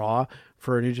as a draw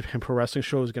for a New Japan Pro Wrestling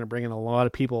show is going to bring in a lot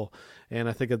of people. And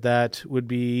I think that would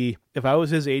be, if I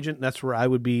was his agent, that's where I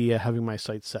would be having my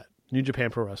sights set. New Japan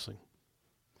Pro Wrestling.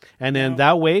 And then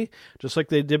that way, just like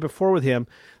they did before with him,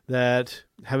 that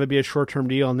have it be a short-term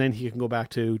deal, and then he can go back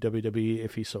to WWE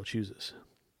if he so chooses.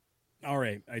 All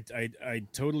right. I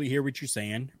totally hear what you're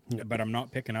saying, but I'm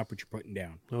not picking up what you're putting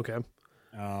down. Okay.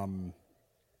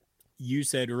 You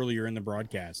said earlier in the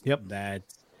broadcast that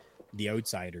the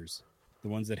outsiders, the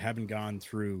ones that haven't gone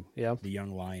through the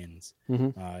Young Lions,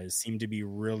 seem to be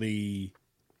really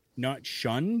not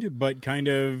shunned, but kind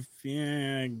of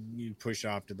pushed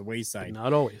off to the wayside. But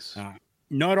not always.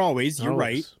 Not always. You're always.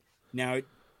 right. Now,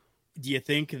 do you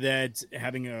think that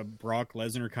having a Brock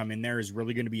Lesnar come in there is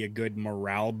really going to be a good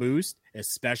morale boost,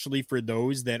 especially for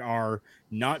those that are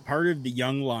not part of the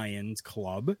Young Lions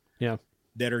club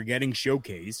that are getting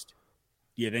showcased?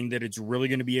 Do you think that it's really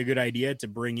going to be a good idea to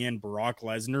bring in Brock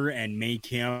Lesnar and make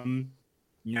him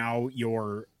now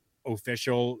your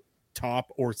official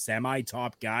top or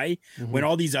semi-top guy when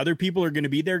all these other people are going to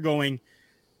be there going,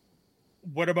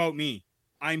 what about me?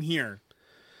 I'm here.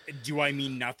 Do I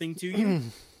mean nothing to you?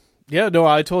 Yeah, no,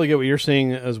 I totally get what you're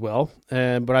saying as well.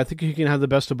 But I think you can have the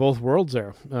best of both worlds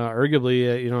there. Arguably,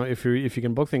 if you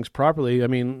can book things properly. I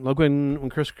mean, look when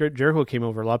Chris Jericho came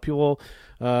over, a lot of people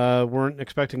weren't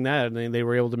expecting that, and they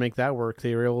were able to make that work.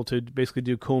 They were able to basically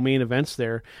do co-main events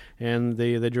there, and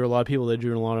they drew a lot of people. They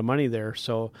drew a lot of money there.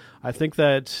 So I think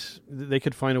that they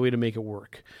could find a way to make it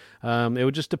work. It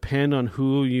would just depend on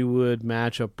who you would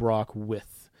match up Brock with.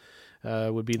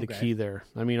 Would be the key there.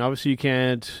 I mean, obviously you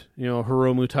can't,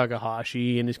 Hiromu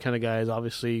Takahashi and these kind of guys,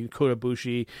 obviously Kota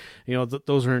Ibushi,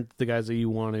 those aren't the guys that you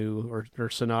want to, or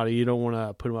Sonata, you don't want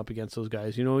to put him up against those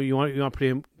guys. You want to put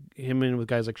him him in with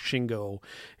guys like Shingo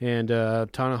and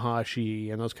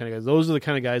Tanahashi and those kind of guys. Those are the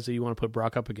kind of guys that you want to put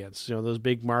Brock up against. Those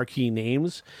big marquee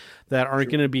names that aren't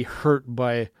going to be hurt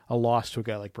by a loss to a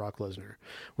guy like Brock Lesnar.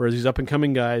 Whereas these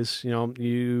up-and-coming guys,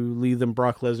 you leave them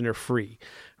Brock Lesnar free,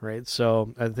 right?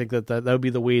 So I think that would be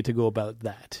the way to go about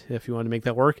that if you want to make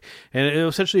that work. And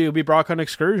essentially it would be Brock on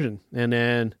excursion. And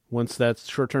then once that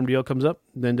short-term deal comes up,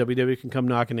 then WWE can come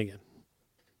knocking again.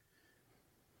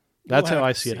 That's how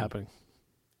I see it happening.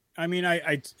 I mean,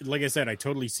 I like I said, I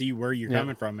totally see where you're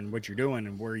coming from and what you're doing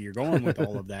and where you're going with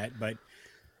all of that. But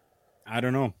I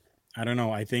don't know.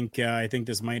 I think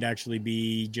this might actually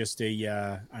be just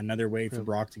another way for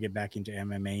Brock to get back into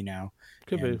MMA now.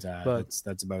 Could be, but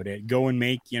that's about it. Go and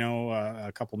make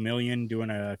a couple million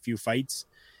doing a few fights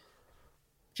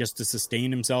just to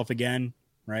sustain himself again,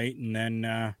 right? And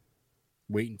then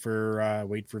wait for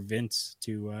Vince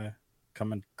to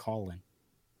come and call in.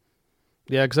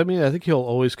 Yeah, because I think he'll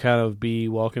always kind of be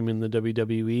welcome in the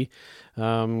WWE.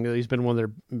 He's been one of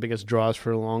their biggest draws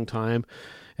for a long time.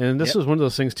 And this is one of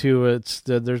those things, too. It's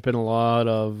that there's been a lot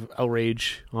of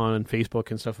outrage on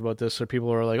Facebook and stuff about this. So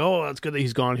people are like, oh, that's good that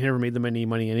he's gone. He never made them any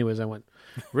money anyways. I went,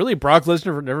 really? Brock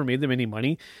Lesnar never made them any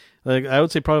money? Like, I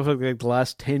would say probably for like the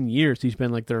last 10 years, he's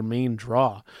been like their main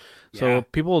draw. So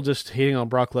people just hating on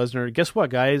Brock Lesnar. Guess what,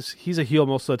 guys? He's a heel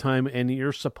most of the time, and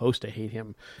you're supposed to hate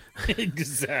him.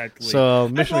 Exactly. So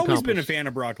mission I've always been a fan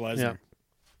of Brock Lesnar. Yeah.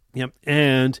 Yep,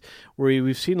 and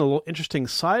we've seen a little interesting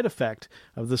side effect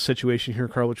of this situation here,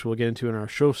 Carl, which we'll get into in our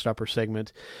showstopper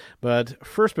segment. But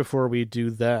first, before we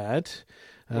do that...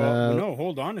 Well, no,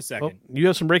 hold on a second. You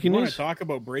have some breaking news? You want to talk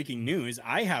about breaking news?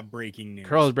 I have breaking news.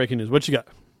 Carl has breaking news. What you got?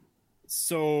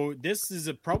 So this is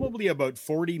probably about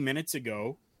 45 minutes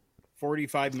ago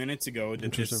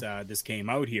that this came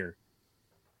out here.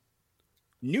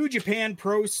 New Japan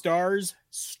Pro stars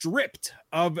stripped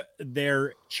of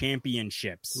their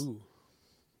championships. Ooh.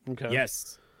 Okay.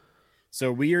 Yes.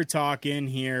 So we are talking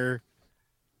here.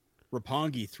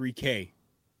 Roppongi 3K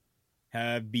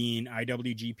have been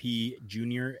IWGP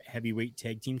Junior Heavyweight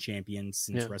Tag Team Champions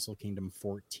since Wrestle Kingdom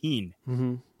 14.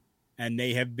 Mm-hmm. And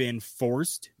they have been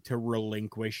forced to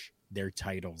relinquish their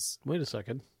titles. Wait a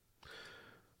second.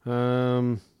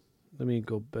 Let me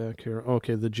go back here.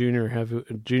 Okay, the junior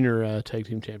tag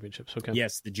team championships. Okay.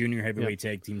 Yes, the junior heavyweight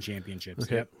tag team championships.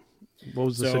 Okay. Yep. What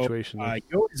was the situation?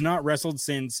 Yo has not wrestled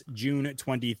since June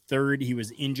 23rd. He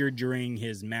was injured during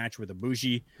his match with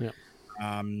Ibushi. Yep.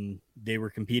 They were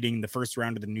competing in the first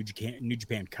round of the New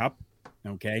Japan Cup.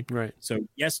 Okay. Right. So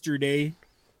yesterday,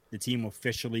 the team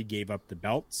officially gave up the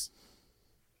belts.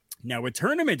 Now, a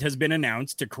tournament has been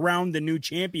announced to crown the new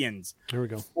champions. Here we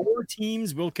go. 4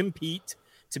 teams will compete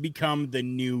to become the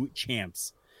new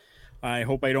champs. I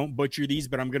hope I don't butcher these,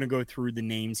 but I'm going to go through the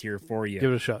names here for you.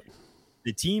 Give it a shot.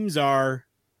 The teams are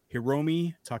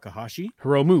Hiromu Takahashi.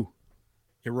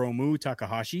 Hiromu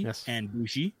Takahashi. Yes. And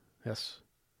Bushi. Yes.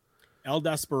 El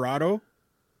Desperado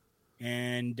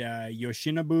and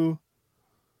Yoshinobu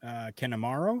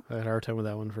Kanemaru. I had a hard time with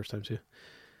that one the first time, too.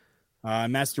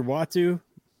 Master Wato.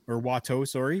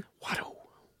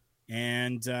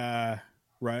 And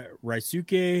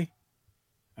Raisuke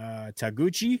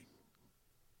Taguchi.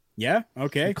 Yeah,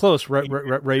 okay. Close.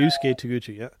 Ryusuke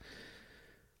Taguchi, yeah.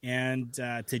 And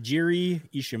Tajiri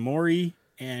Ishimori.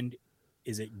 And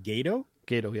is it Gato?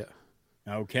 Gato, yeah.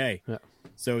 Okay. Yeah.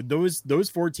 So those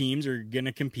 4 teams are going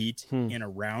to compete in a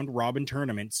round-robin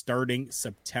tournament starting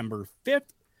September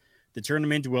 5th. The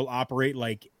tournament will operate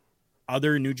like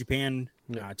other New Japan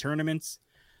tournaments.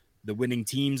 The winning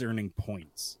teams earning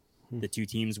points. The 2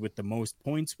 teams with the most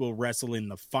points will wrestle in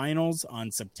the finals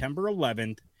on September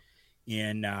 11th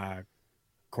in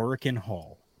Korakuen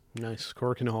Hall. Nice.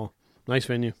 Korakuen Hall. Nice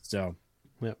venue. So,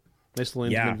 yeah. Nice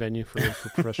little intimate venue for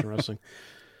professional wrestling.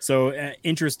 So,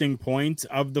 interesting point.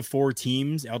 Of the 4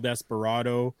 teams, El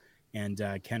Desperado and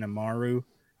Kanemaru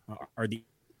are the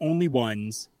only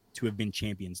ones to have been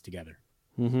champions together.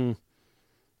 Mm-hmm.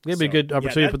 It'd be a good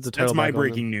opportunity to put the title back on. That's my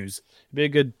breaking news. It'd be a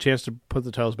good chance to put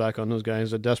the titles back on those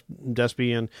guys.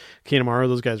 Despy and Kanemaru,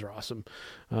 those guys are awesome.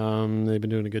 They've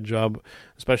been doing a good job,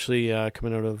 especially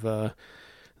coming out of the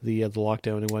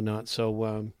lockdown and whatnot. So,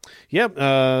 I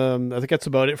think that's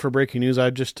about it for breaking news.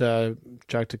 I just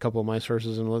checked a couple of my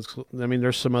sources, and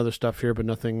there's some other stuff here, but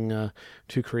nothing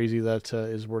too crazy that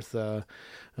is worth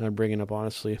bringing up,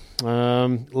 honestly.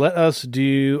 Let us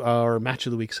do our Match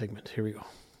of the Week segment. Here we go.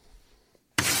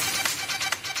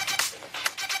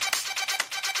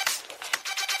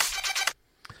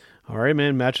 All right,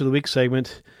 man. Match of the Week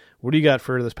segment. What do you got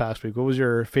for this past week? What was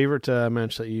your favorite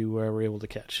match that you were able to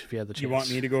catch, if you had the chance? You want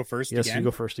me to go first again? Yes, you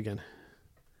go first again.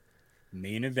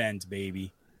 Main event,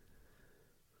 baby.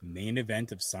 main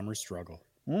event of Summer Struggle.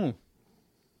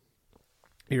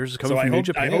 Yours is coming from New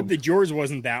Japan. I hope that yours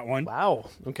wasn't that one. Wow.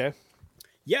 Okay.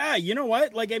 Yeah, you know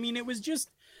what? Like, I mean, it was just,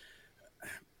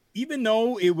 even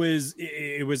though it was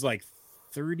like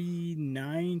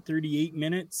 39, 38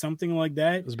 minutes, something like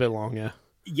that. It was a bit long, yeah.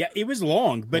 Yeah, it was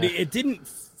long, but it didn't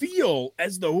feel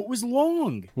as though it was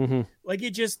long. Mm-hmm. Like,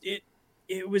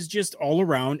 it was just all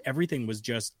around. Everything was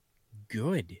just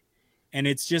good. And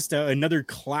it's just another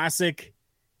classic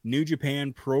New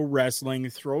Japan Pro Wrestling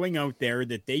throwing out there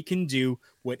that they can do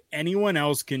what anyone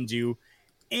else can do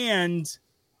and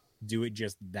do it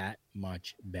just that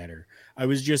much better. I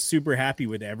was just super happy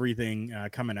with everything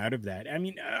coming out of that. I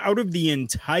mean, out of the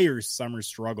entire Summer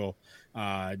Struggle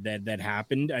that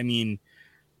happened. I mean,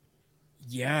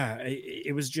 yeah,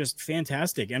 it was just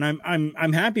fantastic, and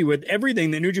I'm happy with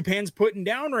everything that New Japan's putting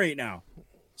down right now.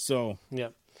 So yeah,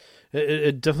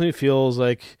 it definitely feels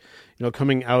like, you know,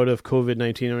 coming out of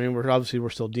COVID-19. I mean, we're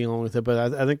still dealing with it,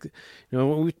 but I think, you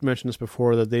know, we've mentioned this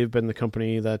before, that they've been the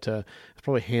company that has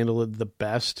probably handled it the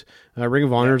best. Ring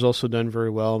of Honor has also done very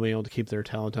well, being able to keep their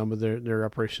talent down, but their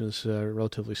operation is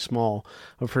relatively small.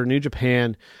 But for New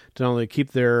Japan to not only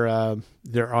keep their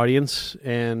audience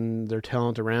and their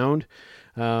talent around,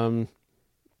 so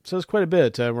it's quite a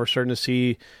bit. We're starting to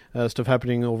see stuff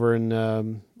happening over in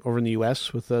the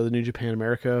U.S. with the New Japan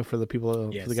America for the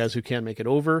people, for the guys who can't make it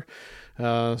over.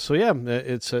 So yeah,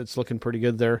 it's looking pretty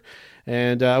good there.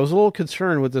 And I was a little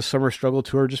concerned with the Summer Struggle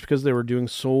Tour, just because they were doing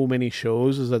so many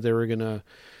shows, is that they were going to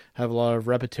have a lot of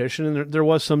repetition. And there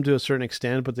was some to a certain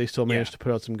extent, but they still managed to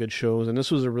put out some good shows. And this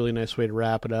was a really nice way to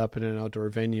wrap it up in an outdoor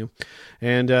venue.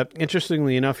 And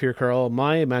interestingly enough here, Carl,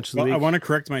 my match of the week... I want to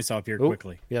correct myself here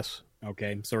quickly. Yes.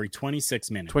 Okay, I'm sorry, 26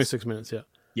 minutes. 26 minutes, yeah.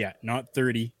 Yeah, not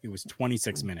 30. It was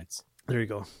 26 minutes. There you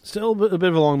go. Still a bit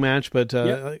of a long match, but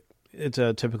it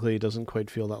typically doesn't quite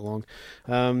feel that long.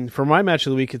 For my match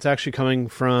of the week, it's actually coming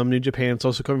from New Japan. It's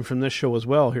also coming from this show as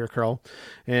well here, Carl.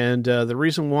 And the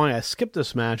reason why I skipped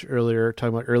this match earlier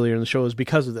in the show, is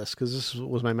because of this, because this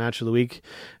was my match of the week.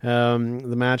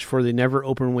 The match for the Never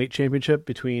Openweight Championship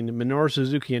between Minoru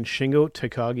Suzuki and Shingo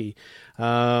Takagi.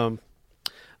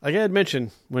 Like I had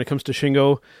mentioned, when it comes to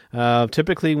Shingo,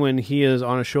 typically when he is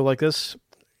on a show like this,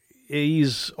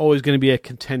 he's always going to be a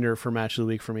contender for match of the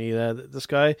week for me. This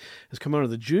guy has come out of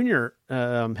the junior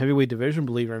heavyweight division,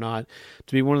 believe it or not,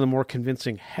 to be one of the more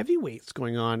convincing heavyweights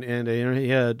going on. And he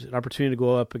had an opportunity to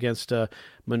go up against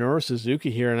Minoru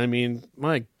Suzuki here. And I mean,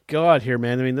 my God here,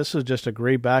 man. I mean, this is just a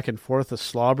great back and forth, a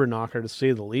slobber knocker to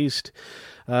say the least.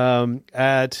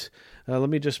 Let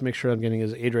me just make sure I'm getting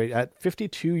his age right. At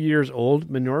 52 years old,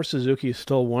 Minoru Suzuki is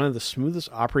still one of the smoothest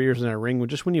operators in that ring.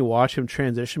 Just when you watch him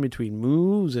transition between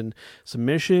moves and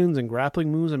submissions and grappling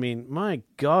moves, I mean, my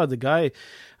God, the guy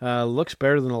looks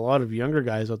better than a lot of younger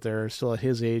guys out there still at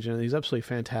his age, and he's absolutely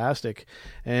fantastic.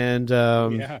 And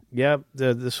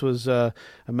this was a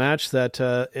match that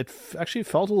it actually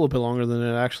felt a little bit longer than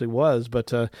it actually was,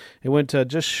 but it went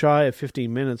just shy of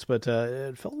 15 minutes, but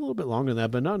it felt a little bit longer than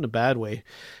that, but not in a bad way.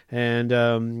 And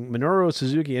Minoru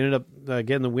Suzuki ended up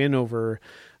getting the win over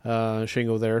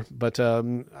Shingo there, but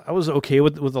I was okay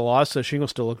with the loss. Shingo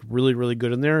still looked really, really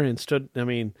good in there, and stood, I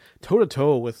mean, toe to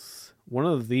toe with one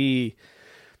of the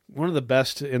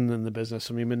best in the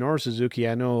business. I mean, Minoru Suzuki,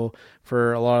 I know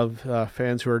for a lot of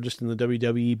fans who are just in the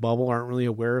WWE bubble aren't really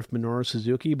aware of Minoru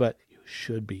Suzuki, but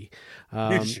should be.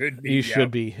 You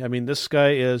should be. I mean, this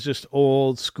guy is just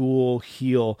old school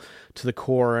heel to the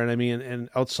core, and I mean, and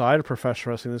outside of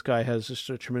professional wrestling, this guy has just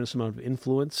a tremendous amount of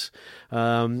influenced a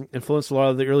lot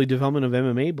of the early development of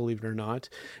MMA, believe it or not.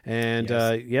 And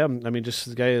I mean, just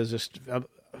the guy is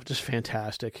just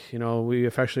fantastic. You know, we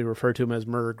affectionately refer to him as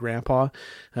Murder Grandpa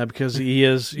because he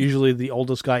is usually the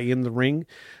oldest guy in the ring.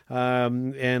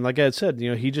 And like I had said,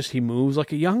 you know, he moves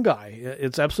like a young guy.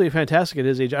 It's absolutely fantastic at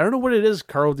his age. I don't know what it is,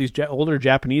 Carl, with these older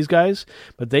Japanese guys,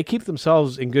 but they keep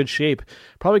themselves in good shape.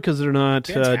 Probably because they're not,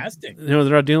 they're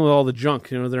not dealing with all the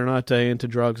junk. You know, they're not into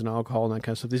drugs and alcohol and that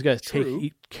kind of stuff. These guys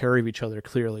take care of each other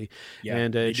clearly,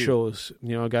 and it shows.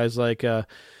 You know, guys like.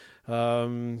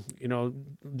 Jushin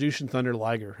Thunder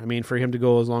Liger. I mean, for him to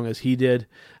go as long as he did,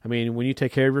 I mean, when you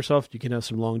take care of yourself, you can have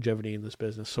some longevity in this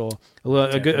business. So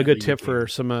a good tip for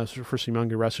some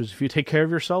younger wrestlers: if you take care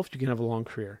of yourself, you can have a long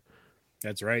career.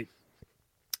 That's right.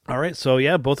 All right, so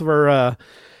yeah, both of our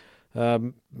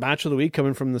match of the week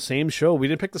coming from the same show. We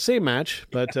didn't pick the same match,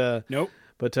 but nope.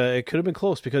 But it could have been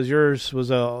close because yours was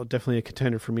definitely a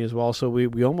contender for me as well. So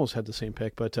we almost had the same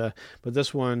pick, but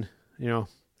this one, you know,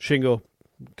 Shingo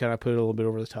kind of put it a little bit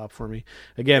over the top for me.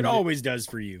 Again, it always does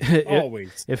for you.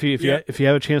 Always. If you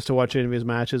have a chance to watch any of his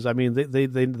matches, I mean,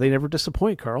 they never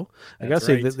disappoint, Carl. I gotta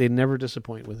say that they never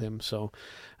disappoint with him. So,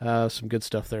 some good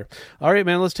stuff there. All right,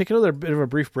 man. Let's take another bit of a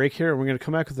brief break here, and we're going to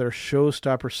come back with our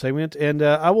showstopper segment. And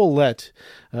I will let,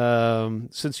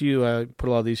 since you put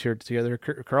a lot of these here together,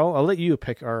 Carl, I'll let you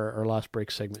pick our last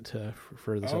break segment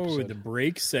for this episode. Oh, the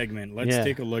break segment. Let's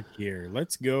take a look here.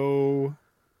 Let's go.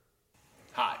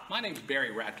 Hi, my name's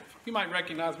Barry Ratcliffe. You might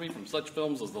recognize me from such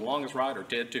films as The Longest Ride or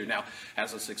Dead 2. Now,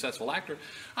 as a successful actor,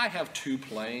 I have 2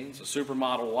 planes, a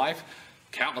supermodel wife,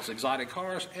 countless exotic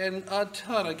cars, and a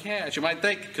ton of cash. You might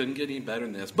think it couldn't get any better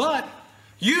than this, but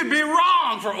you'd be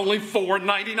wrong. For only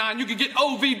 $4.99, you can get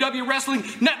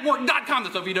OVWWrestlingNetwork.com.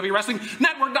 That's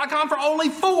OVWWrestlingNetwork.com for only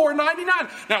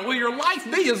 $4.99. Now, will your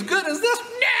life be as good as this?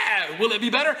 No. Will it be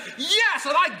better? Yes,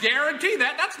 and I guarantee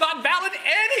that. That's not valid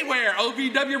anywhere.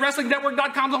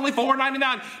 OVWWrestlingNetwork.com is only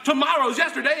 $4.99. Tomorrow's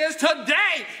yesterday is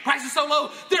today. Prices so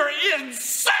low, they're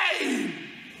insane.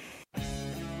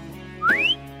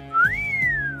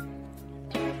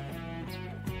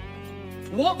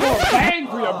 Want more bang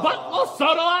for your buck? Well,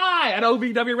 so do I at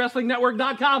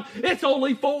OVWWrestlingNetwork.com. It's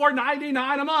only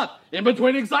 $4.99 a month. In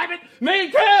between excitement,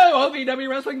 me too.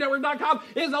 OVWWrestlingNetwork.com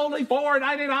is only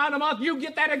 $4.99 a month. You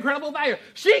get that incredible value.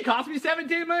 She cost me $17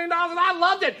 million and I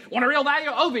loved it. Want a real value?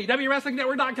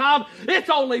 OVWWrestlingNetwork.com. It's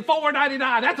only $4.99.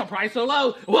 That's a price so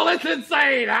low. Well, it's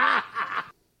insane.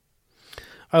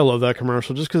 I love that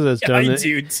commercial just because it's done. I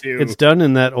do too. It's done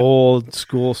in that old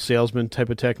school salesman type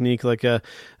of technique, like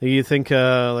you think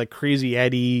like Crazy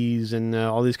Eddie's and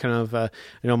all these kind of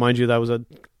mind you, that was a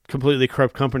completely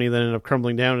corrupt company that ended up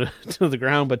crumbling down to the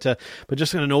ground, but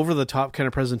just an over the top kind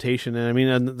of presentation. And I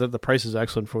mean, the price is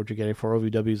excellent for what you're getting for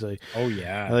OVW's. Like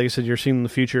I said, you're seeing the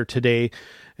future today.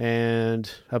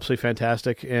 And absolutely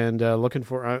fantastic, and looking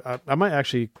for. I might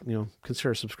actually,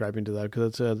 consider subscribing to that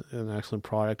because it's an excellent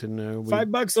product. And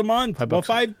 $5 a month.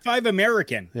 $5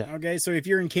 American. Yeah. Okay, so if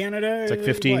you're in Canada, it's like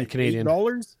 15 Canadian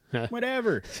 $8,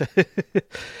 whatever. The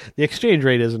exchange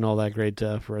rate isn't all that great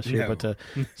for us here, but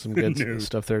some good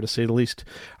stuff there to say the least.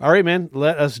 All right, man.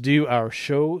 Let us do our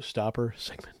showstopper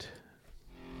segment.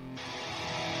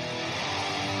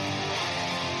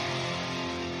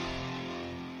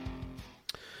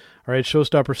 All right,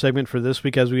 showstopper segment for this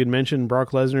week. As we had mentioned, Brock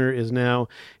Lesnar is now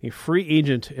a free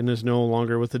agent and is no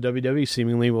longer with the WWE,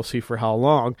 seemingly. We'll see for how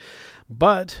long.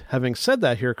 But having said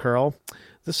that here, Carl,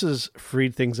 this has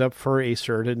freed things up for a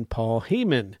certain Paul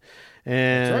Heyman.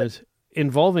 And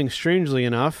involving, strangely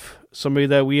enough, somebody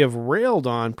that we have railed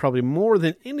on probably more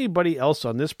than anybody else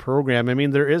on this program. I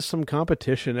mean, there is some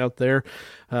competition out there,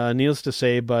 needless to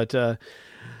say, but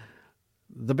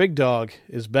the big dog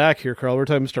is back here, Carl. We're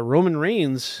talking Mr. Roman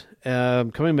Reigns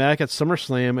coming back at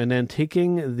SummerSlam and then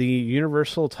taking the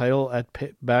Universal title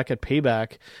back at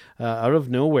Payback out of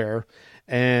nowhere.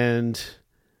 And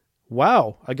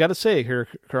wow, I got to say here,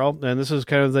 Carl, and this is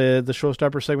kind of the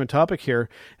showstopper segment topic here.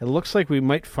 It looks like we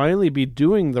might finally be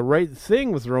doing the right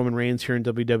thing with Roman Reigns here in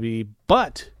WWE,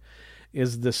 but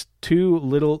is this too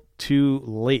little too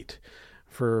late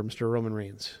for Mr. Roman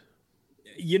Reigns?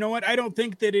 You know what? I don't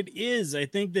think that it is. I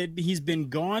think that he's been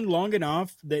gone long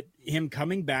enough that him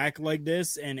coming back like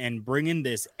this and bringing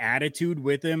this attitude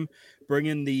with him,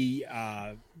 bringing the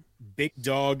big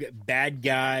dog, bad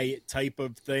guy type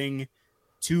of thing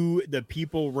to the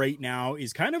people right now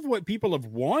is kind of what people have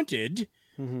wanted.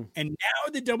 Mm-hmm. And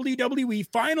now the WWE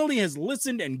finally has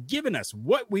listened and given us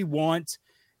what we want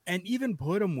and even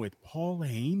put him with Paul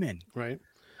Heyman. Right.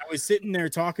 I was sitting there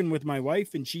talking with my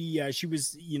wife and she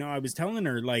was, I was telling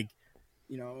her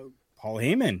Paul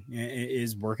Heyman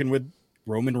is working with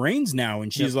Roman Reigns now.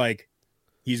 And she's like,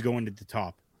 he's going to the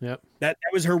top. Yep. That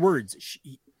was her words.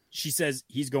 She says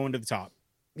he's going to the top.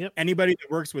 Yep. Anybody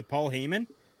that works with Paul Heyman,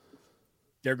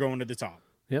 they're going to the top.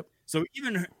 Yep. So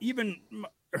even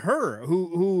her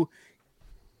who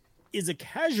is a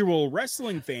casual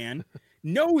wrestling fan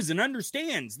knows and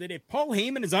understands that if Paul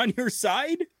Heyman is on your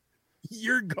side,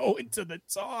 you're going to the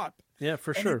top. Yeah,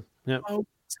 for sure. Yeah.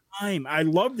 Time. I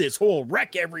love this whole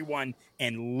wreck everyone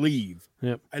and leave.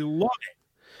 Yep. I love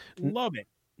it. Love it.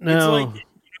 No. It's like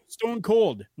Stone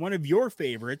Cold, one of your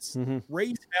favorites,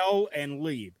 raise hell and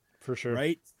leave. For sure.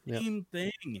 Right? Same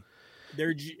thing.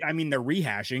 They're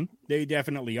rehashing. They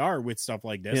definitely are with stuff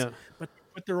like this, but they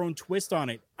put their own twist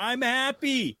on it. I'm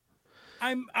happy.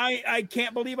 I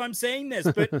can't believe I'm saying this,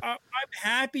 but I'm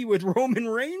happy with Roman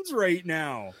Reigns right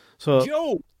now. So,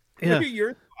 Joe, what are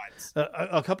your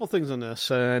A couple things on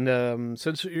this, and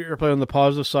since you're playing on the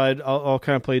positive side, I'll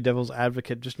kind of play devil's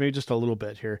advocate, just a little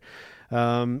bit here.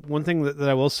 One thing that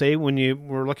I will say, when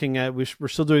we're looking at, we're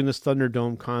still doing this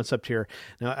Thunderdome concept here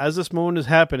now. As this moment is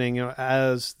happening,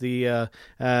 as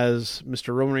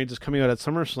Mr. Roman Reigns is coming out at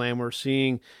SummerSlam, we're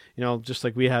seeing, just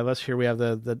like we have us here, we have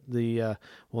the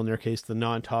well, in their case, the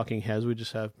non-talking heads. We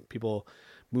just have people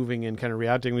moving and kind of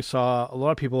reacting. We saw a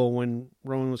lot of people when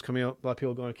Roman was coming out, a lot of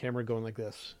people going on camera going like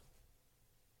this.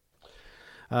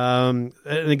 And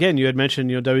again, you had mentioned,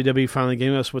 WWE finally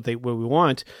gave us what we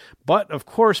want, but of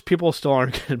course, people still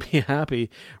aren't going to be happy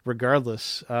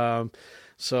regardless.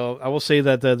 So I will say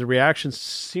that the reaction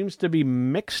seems to be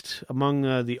mixed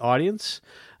among the audience.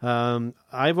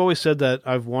 I've always said that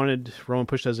I've wanted Roman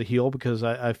pushed as a heel because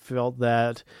I felt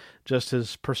that just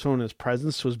his persona, his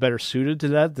presence was better suited to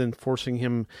that than forcing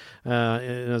him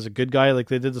as a good guy. Like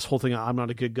they did this whole thing, I'm not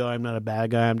a good guy, I'm not a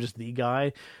bad guy, I'm just the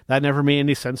guy. That never made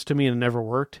any sense to me and it never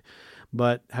worked.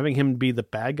 But having him be the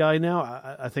bad guy now,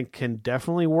 I think can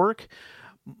definitely work.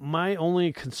 My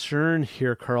only concern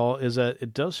here, Carl, is that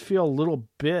it does feel a little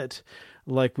bit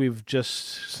like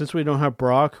since we don't have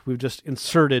Brock, we've just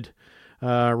inserted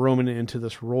Roman into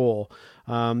this role.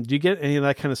 Do you get any of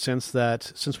that kind of sense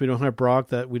that since we don't have Brock,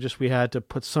 that we had to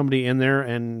put somebody in there,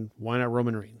 and why not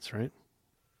Roman Reigns, right?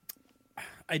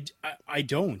 I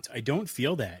don't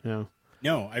feel that.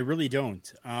 No, I really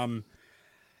don't.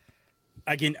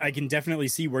 I can definitely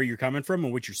see where you're coming from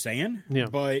and what you're saying,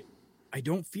 but I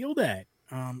don't feel that.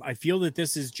 I feel that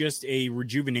this is just a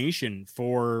rejuvenation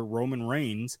for Roman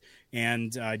Reigns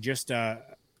and just a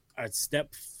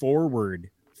step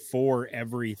forward for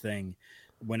everything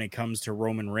when it comes to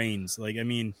Roman Reigns. Like, I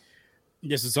mean,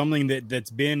 this is something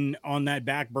that's been on that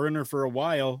back burner for a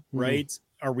while, right?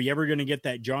 Mm-hmm. Are we ever going to get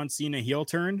that John Cena heel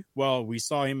turn? Well, we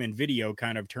saw him in video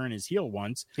kind of turn his heel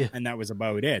once, and that was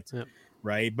about it. Yep.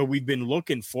 Right. But we've been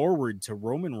looking forward to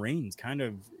Roman Reigns kind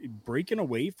of breaking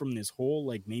away from this whole,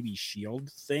 like, maybe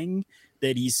Shield thing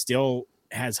that he still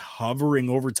has hovering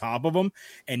over top of him.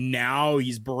 And now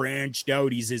he's branched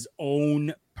out. He's his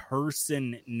own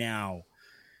person now.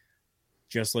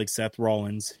 Just like Seth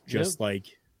Rollins, just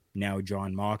like now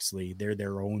Jon Moxley. They're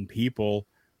their own people.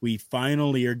 We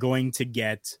finally are going to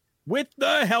get, with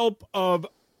the help of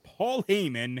Paul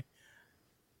Heyman,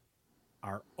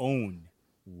 our own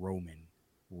Roman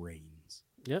Reigns.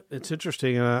 Yep, it's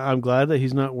interesting. I'm glad that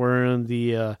he's not wearing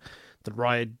the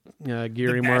Riot gear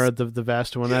anymore, the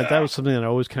vest one. That was something that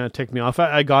always kind of ticked me off.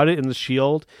 I got it in the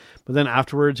Shield, but then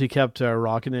afterwards he kept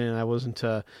rocking it, and I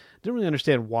didn't really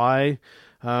understand why.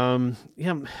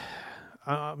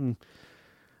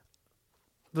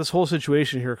 This whole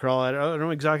situation here, Carl, I don't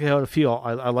know exactly how to feel.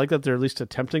 I like that they're at least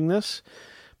attempting this,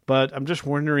 but I'm just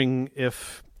wondering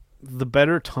if the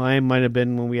better time might have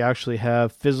been when we actually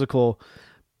have physical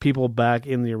people back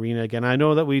in the arena again. I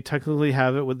know that we technically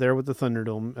have it with the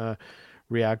Thunderdome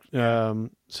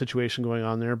situation going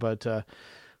on there, but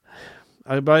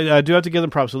I do have to give them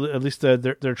props. At least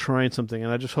they're trying something,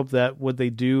 and I just hope that what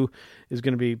they do is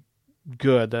going to be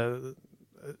good.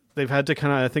 They've had to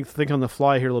kind of, I think on the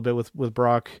fly here a little bit with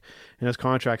Brock and his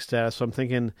contract status. So I'm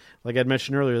thinking, like I'd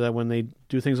mentioned earlier, that when they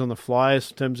do things on the fly,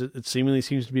 sometimes it seemingly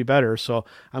seems to be better. So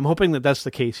I'm hoping that that's the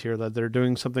case here, that they're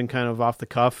doing something kind of off the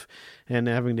cuff and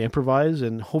having to improvise,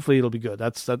 and hopefully it'll be good.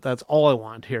 That's all I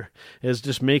want here, is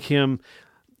just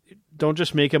don't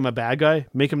just make him a bad guy,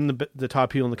 make him the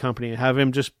top heel in the company, and have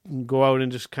him just go out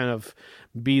and just kind of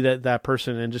be that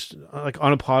person, and just like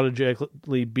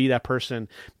unapologetically be that person,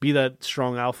 be that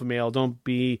strong alpha male. Don't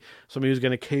be somebody who's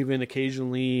going to cave in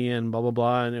occasionally and blah, blah,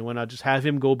 blah. And when I just have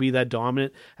him go be that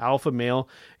dominant alpha male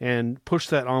and push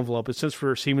that envelope. And since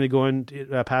we're seemingly going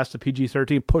past the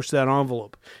PG-13, push that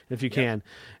envelope if you can,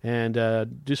 and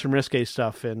do some risque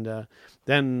stuff. And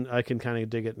then I can kind of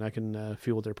dig it, and I can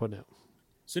feel what they're putting out.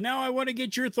 So now I want to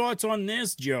get your thoughts on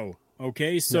this, Joe.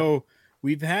 Okay, so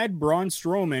we've had Braun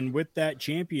Strowman with that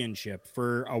championship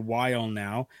for a while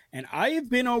now, and I have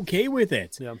been okay with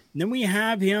it. Yeah. Then we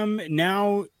have him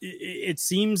now. It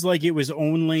seems like it was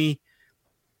only,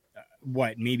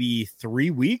 maybe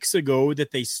 3 weeks ago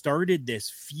that they started this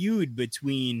feud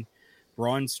between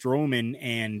Braun Strowman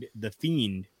and The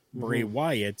Fiend, Bray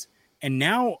Wyatt. And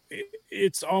now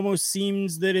it's almost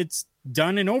seems that it's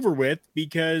done and over with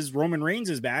because Roman Reigns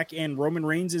is back, and Roman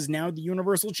Reigns is now the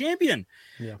Universal Champion.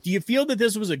 Yeah. Do you feel that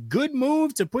this was a good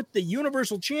move to put the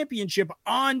Universal Championship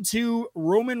onto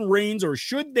Roman Reigns, or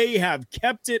should they have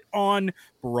kept it on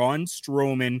Braun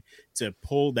Strowman to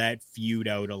pull that feud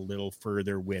out a little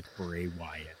further with Bray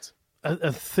Wyatt?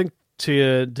 I think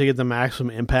to get the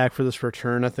maximum impact for this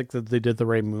return, I think that they did the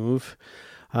right move.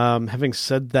 Having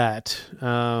said that,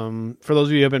 for those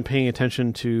of you who have been paying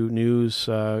attention to news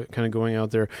kind of going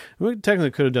out there, we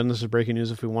technically could have done this as breaking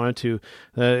news if we wanted to.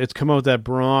 It's come out that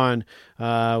Braun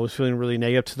was feeling really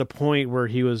negative to the point where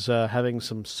he was having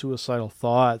some suicidal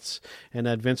thoughts, and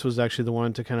that Vince was actually the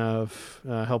one to kind of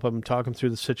help him, talk him through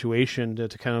the situation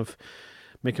to kind of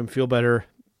make him feel better.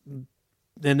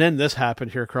 And then this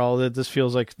happened here, Carl. That this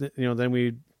feels like, then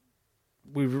we've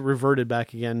reverted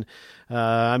back again.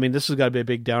 I mean, this has got to be a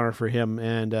big downer for him,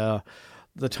 and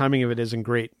the timing of it isn't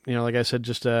great. Like I said,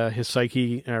 just his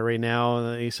psyche right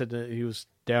now. He said that he was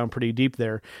down pretty deep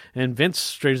there, and Vince,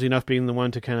 strangely enough, being the one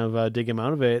to kind of dig him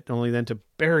out of it, only then to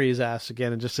bury his ass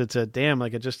again. And it's a damn,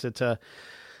 like it's a.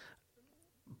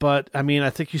 But I mean,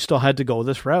 I think you still had to go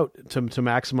this route to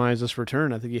maximize this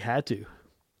return. I think you had to.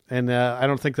 And I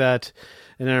don't think that,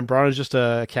 and then Braun is just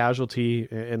a casualty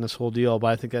in this whole deal, but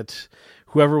I think that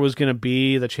whoever was going to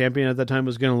be the champion at that time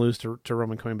was going to lose to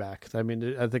Roman coming back. I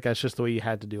mean, I think that's just the way you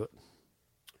had to do it.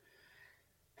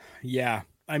 Yeah.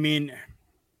 I mean,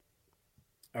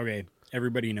 okay,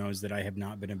 everybody knows that I have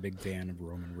not been a big fan of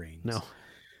Roman Reigns. No.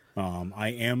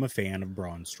 I am a fan of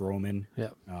Braun Strowman.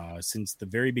 Yeah. Since the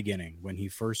very beginning, when he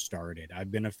first started,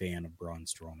 I've been a fan of Braun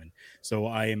Strowman. So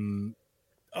I'm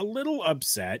a little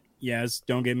upset. Yes,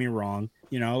 don't get me wrong.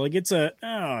 Like it's a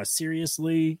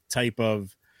seriously type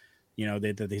of,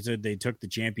 they said they took the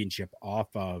championship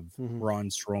off of Braun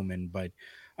Strowman, but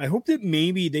I hope that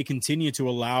maybe they continue to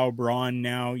allow Braun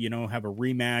now, have a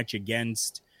rematch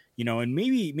against, and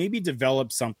maybe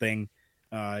develop something,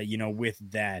 with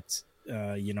that,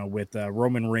 with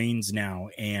Roman Reigns now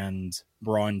and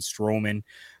Braun Strowman.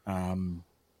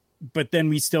 But then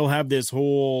we still have this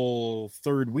whole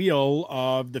third wheel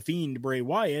of the Fiend Bray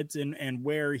Wyatt and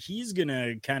where he's going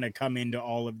to kind of come into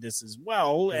all of this as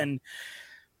well. Yeah. And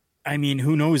I mean,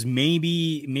 who knows,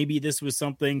 maybe this was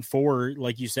something for,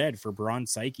 like you said, for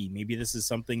Braun's psyche. Maybe this is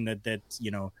something that,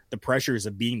 the pressures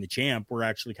of being the champ were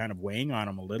actually kind of weighing on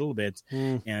him a little bit.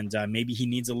 And maybe he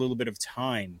needs a little bit of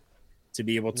time to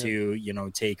be able to,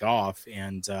 take off.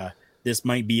 And this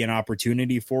might be an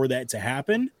opportunity for that to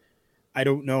happen. I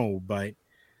don't know, but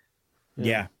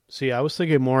yeah. See, I was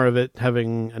thinking more of it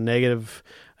having a negative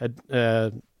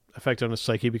effect on his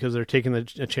psyche because they're taking the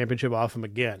championship off him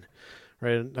again,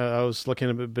 right? I was looking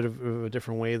at a bit of a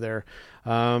different way there.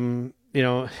 And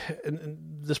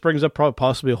this brings up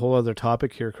possibly a whole other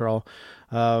topic here, Carl.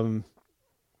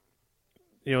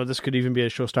 This could even be a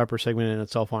showstopper segment in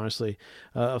itself, honestly,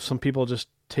 of some people just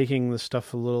taking this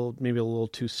stuff maybe a little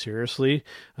too seriously,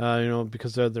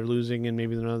 because they're losing and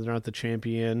maybe they're not the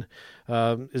champion.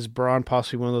 Is Braun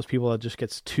possibly one of those people that just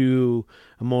gets too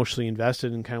emotionally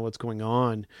invested in kind of what's going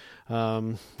on?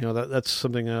 That's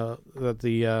something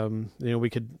that we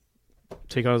could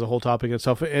take on as a whole topic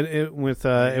itself, and with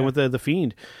the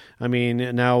Fiend. I mean,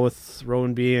 now with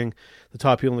Rowan being the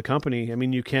top heel in the company, I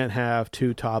mean, you can't have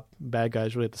two top bad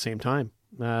guys really at the same time.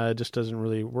 It just doesn't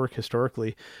really work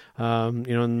historically.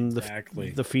 And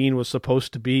the Fiend was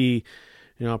supposed to be,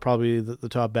 probably the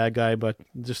top bad guy, but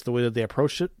just the way that they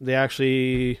approached it, they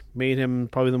actually made him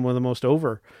probably one of the most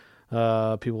over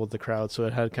people with the crowd. So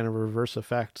it had kind of a reverse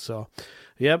effect. So,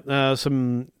 yep, there's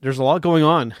a lot going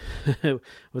on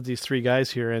with these three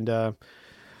guys here, and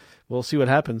we'll see what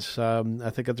happens. I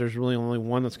think that there's really only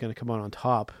one that's going to come out on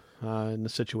top in the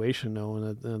situation, though,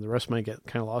 and the rest might get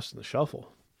kind of lost in the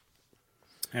shuffle.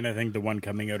 And I think the one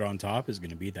coming out on top is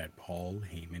going to be that Paul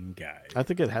Heyman guy. I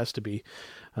think it has to be.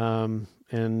 And,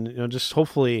 just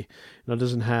hopefully, it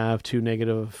doesn't have too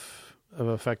negative of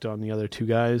effect on the other two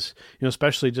guys,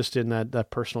 especially just in that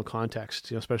personal context,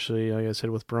 especially, like I said,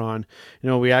 with Braun.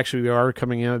 We are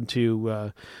coming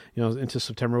into, into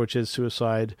September, which is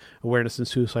Suicide Awareness and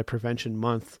Suicide Prevention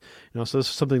Month. So this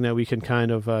is something that we can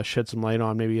kind of shed some light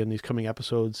on maybe in these coming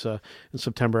episodes in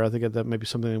September. I think that might be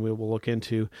something that we will look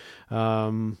into,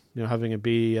 having it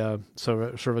be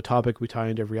sort of a topic we tie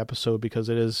into every episode, because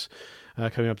it is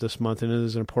coming up this month, and it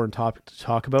is an important topic to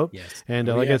talk about. Yes. And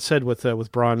I said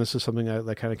with Braun, this is something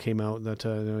that kind of came out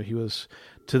that he was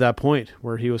to that point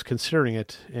where he was considering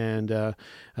it, and I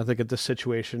think at this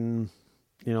situation,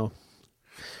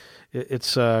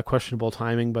 it's questionable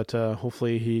timing, but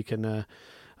hopefully he can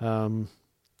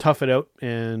tough it out.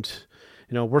 And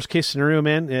worst case scenario,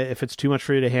 man, if it's too much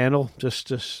for you to handle,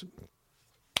 just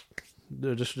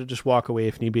walk away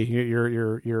if need be.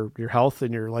 Your health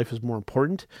and your life is more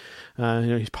important.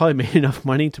 He's probably made enough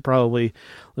money to probably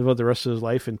live out the rest of his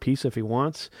life in peace if he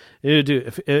wants.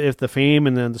 If the fame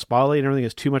and then the spotlight and everything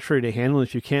is too much for you to handle,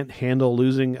 if you can't handle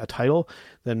losing a title,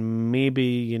 then maybe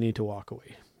you need to walk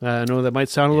away. I know that might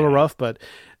sound a little rough, but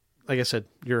like I said,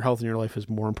 your health and your life is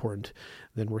more important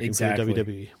than working for the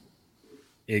WWE.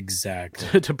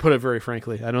 Exactly. To put it very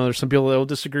frankly. I know there's some people that will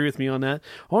disagree with me on that.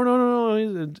 Oh,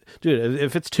 no. Dude,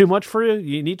 if it's too much for you,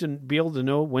 you need to be able to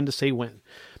know when to say when.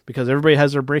 Because everybody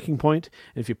has their breaking point.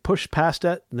 And if you push past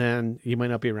that, then you might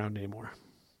not be around anymore.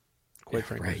 Quite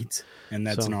frankly. Right. And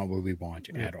that's not what we want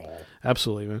at all.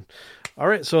 Absolutely, man. All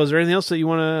right. So is there anything else that you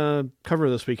want to cover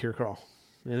this week here, Carl?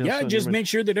 Just make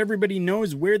sure that everybody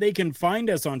knows where they can find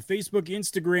us on Facebook,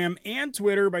 Instagram, and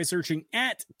Twitter by searching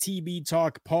at TB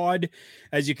Talk Pod.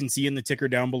 As you can see in the ticker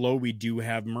down below, we do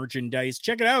have merchandise.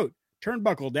 Check it out.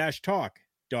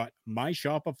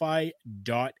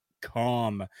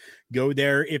 Turnbuckle-talk.myshopify.com. Go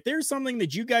there. If there's something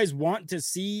that you guys want to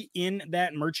see in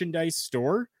that merchandise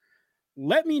store,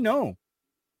 let me know.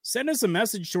 Send us a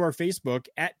message to our Facebook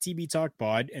at TB Talk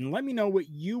Pod and let me know what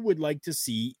you would like to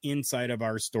see inside of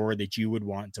our store that you would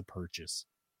want to purchase.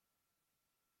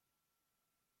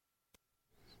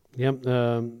 Yep.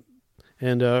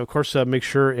 And of course, make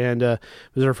sure and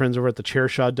visit our friends over at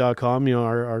thechairshot.com,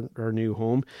 our new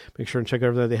home. Make sure and check out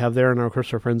everything they have there. And of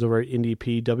course, our friends over at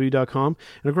indpw.com.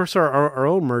 And of course, our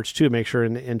own merch too. Make sure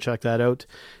and check that out.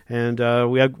 And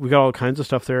we got all kinds of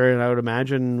stuff there. And I would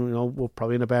imagine, we'll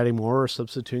probably end up adding more or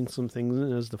substituting some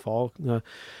things as the fall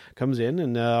comes in.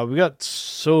 And we got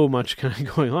so much kind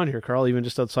of going on here, Carl, even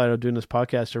just outside of doing this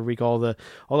podcast every week, all the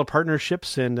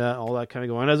partnerships and all that kind of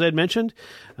going on. As I had mentioned,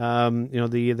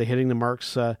 the Hitting the Marks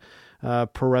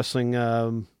Pro Wrestling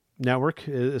Network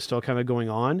is still kind of going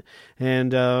on.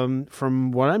 And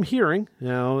from what I'm hearing,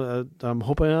 I'm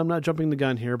hoping I'm not jumping the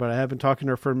gun here, but I have been talking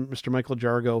to our friend Mr. Michael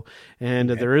Jargo, and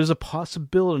there is a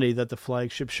possibility that the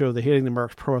flagship show, the Hitting the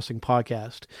Marks Pro Wrestling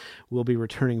Podcast, will be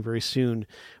returning very soon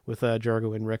with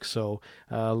Jargo and Rick. So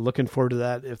looking forward to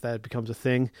that if that becomes a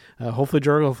thing. Hopefully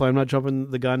I'm not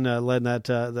jumping the gun, letting that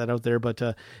out there, but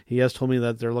he has told me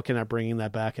that they're looking at bringing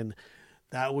that back, and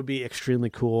that would be extremely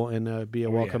cool and be a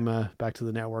welcome back to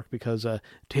the network because,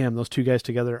 damn, those two guys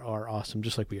together are awesome,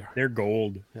 just like we are. They're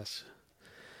gold. Yes.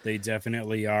 They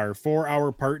definitely are. For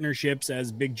our partnerships,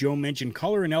 as Big Joe mentioned,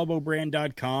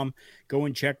 colorandelbowbrand.com. Go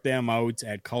and check them out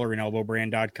at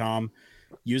colorandelbowbrand.com.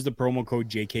 Use the promo code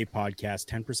JKPodcast,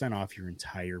 10% off your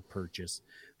entire purchase.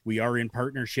 We are in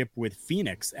partnership with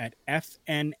Phoenix at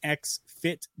fnxfit.com.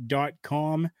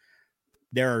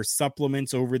 There are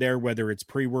supplements over there, whether it's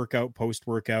pre-workout,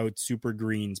 post-workout, super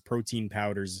greens, protein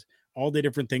powders, all the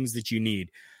different things that you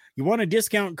need. You want a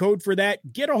discount code for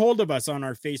that? Get a hold of us on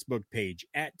our Facebook page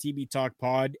at TB Talk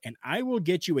Pod, and I will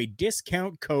get you a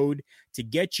discount code to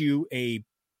get you a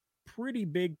pretty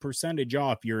big percentage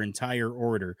off your entire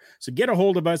order. So get a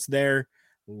hold of us there.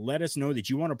 Let us know that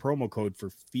you want a promo code for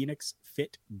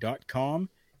phoenixfit.com,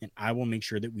 and I will make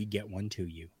sure that we get one to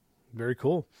you. Very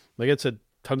cool. Like I said,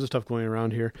 tons of stuff going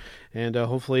around here, and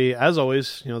hopefully, as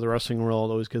always, the wrestling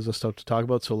world always gives us stuff to talk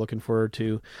about. So looking forward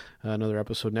to another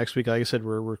episode next week. Like I said,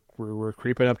 we're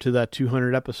creeping up to that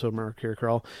 200 episode mark here,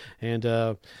 Carl, and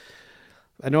I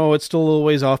know it's still a little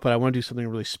ways off, but I want to do something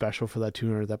really special for that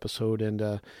 200th episode.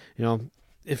 And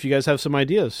if you guys have some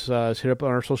ideas, hit up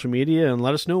on our social media and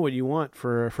let us know what you want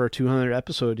for a 200th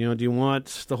episode. Do you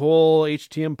want the whole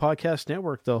HTM podcast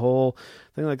network, the whole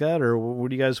thing like that, or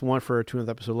what do you guys want for a 200th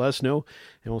episode? Let us know,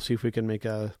 and we'll see if we can make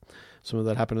some of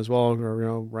that happen as well.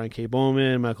 Or Ryan K.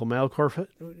 Bowman, Michael Malcorf.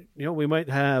 We might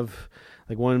have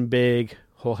like one big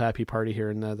whole happy party here,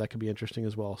 and that could be interesting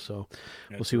as well. So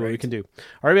we'll see what we can do.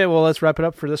 All right, man. Well, let's wrap it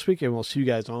up for this week, and we'll see you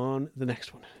guys on the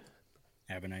next one.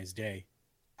 Have a nice day.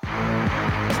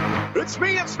 It's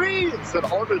me, it's an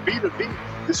honor to be the beat.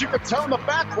 As you can tell in the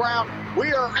background,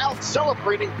 we are out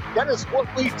celebrating. That is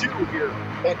what we do here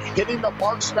at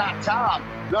hittingthemarks.com.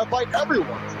 And I invite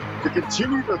everyone to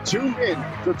continue to tune in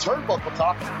to Turnbuckle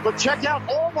Talk, but check out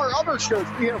all of our other shows.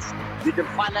 You can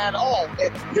find that all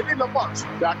at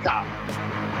hittingthemarks.com.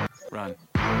 Run.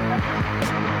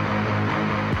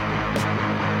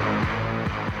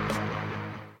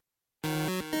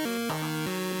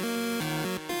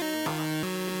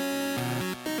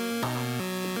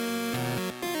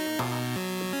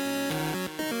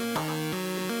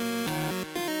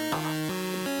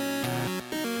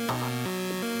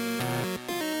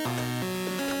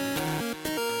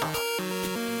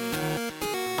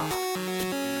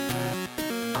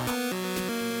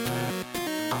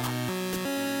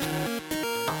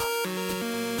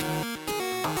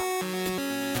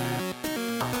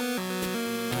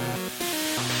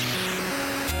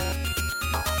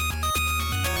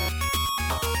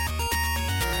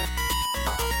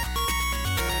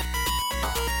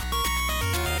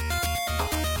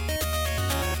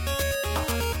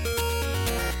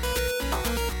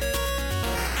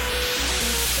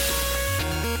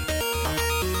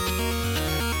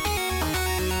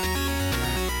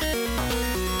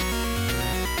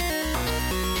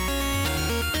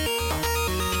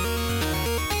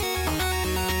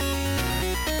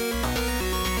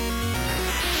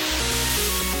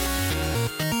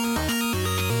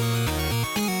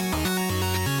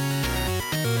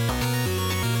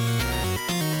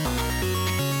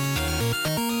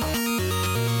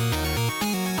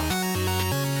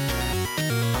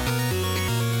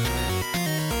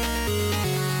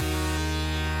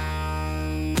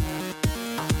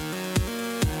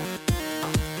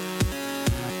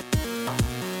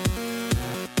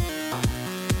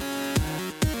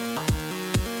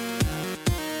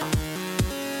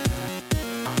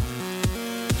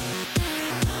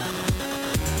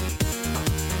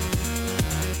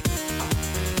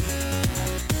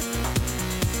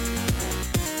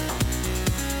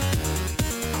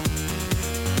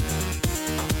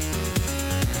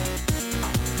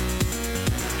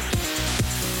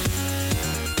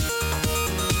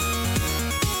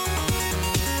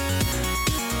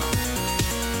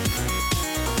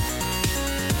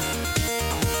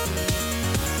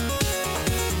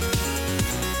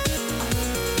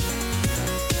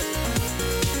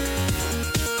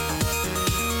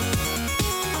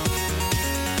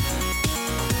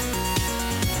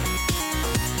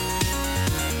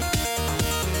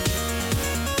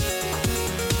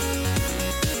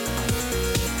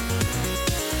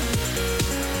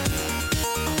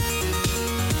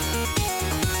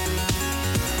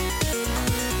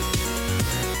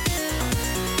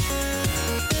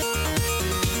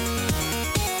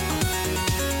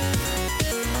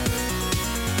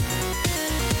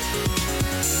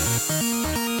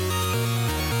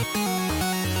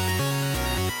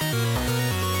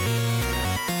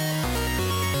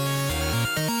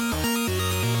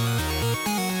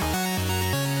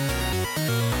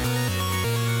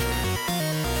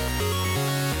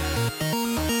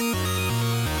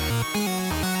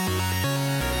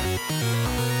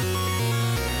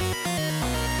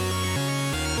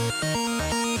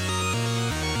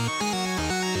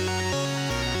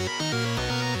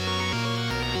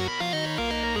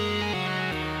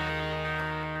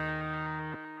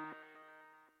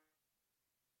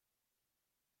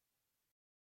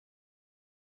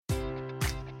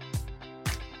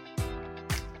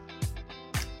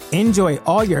 Enjoy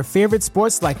all your favorite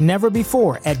sports like never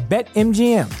before at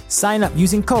BetMGM. Sign up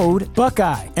using code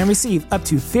Buckeye and receive up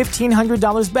to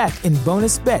 $1,500 back in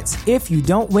bonus bets if you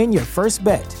don't win your first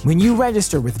bet. When you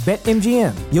register with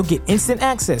BetMGM, you'll get instant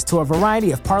access to a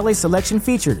variety of parlay selection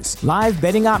features, live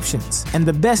betting options, and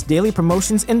the best daily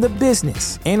promotions in the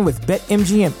business. And with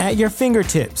BetMGM at your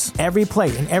fingertips, every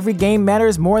play and every game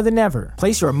matters more than ever.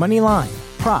 Place your money line,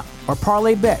 prop, or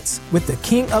parlay bets with the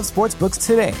king of sportsbooks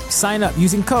today. Sign up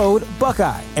using code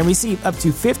Buckeye and receive up to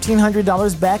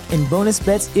 $1,500 back in bonus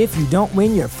bets if you don't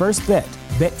win your first bet.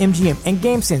 BetMGM and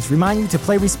GameSense remind you to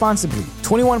play responsibly.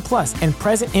 21 plus and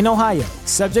present in Ohio,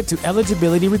 subject to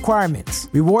eligibility requirements.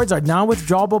 Rewards are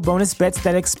non-withdrawable bonus bets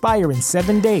that expire in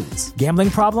 7 days. Gambling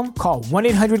problem? Call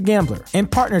 1-800-GAMBLER. In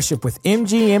partnership with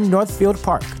MGM Northfield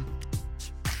Park.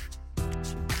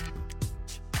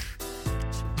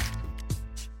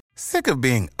 Sick of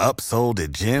being upsold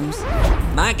at gyms?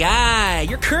 My guy,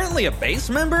 you're currently a base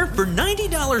member? For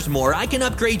 $90 more, I can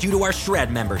upgrade you to our Shred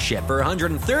membership. For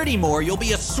 $130 more, you'll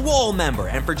be a Swole member.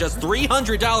 And for just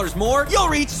 $300 more, you'll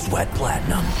reach Sweat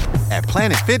Platinum. At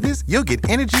Planet Fitness, you'll get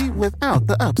energy without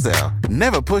the upsell.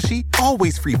 Never pushy,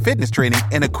 always free fitness training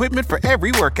and equipment for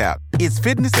every workout. It's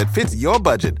fitness that fits your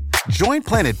budget. Join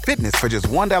Planet Fitness for just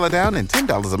 $1 down and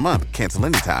 $10 a month. Cancel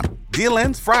anytime. Deal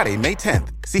ends Friday, May 10th.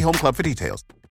 See Home Club for details.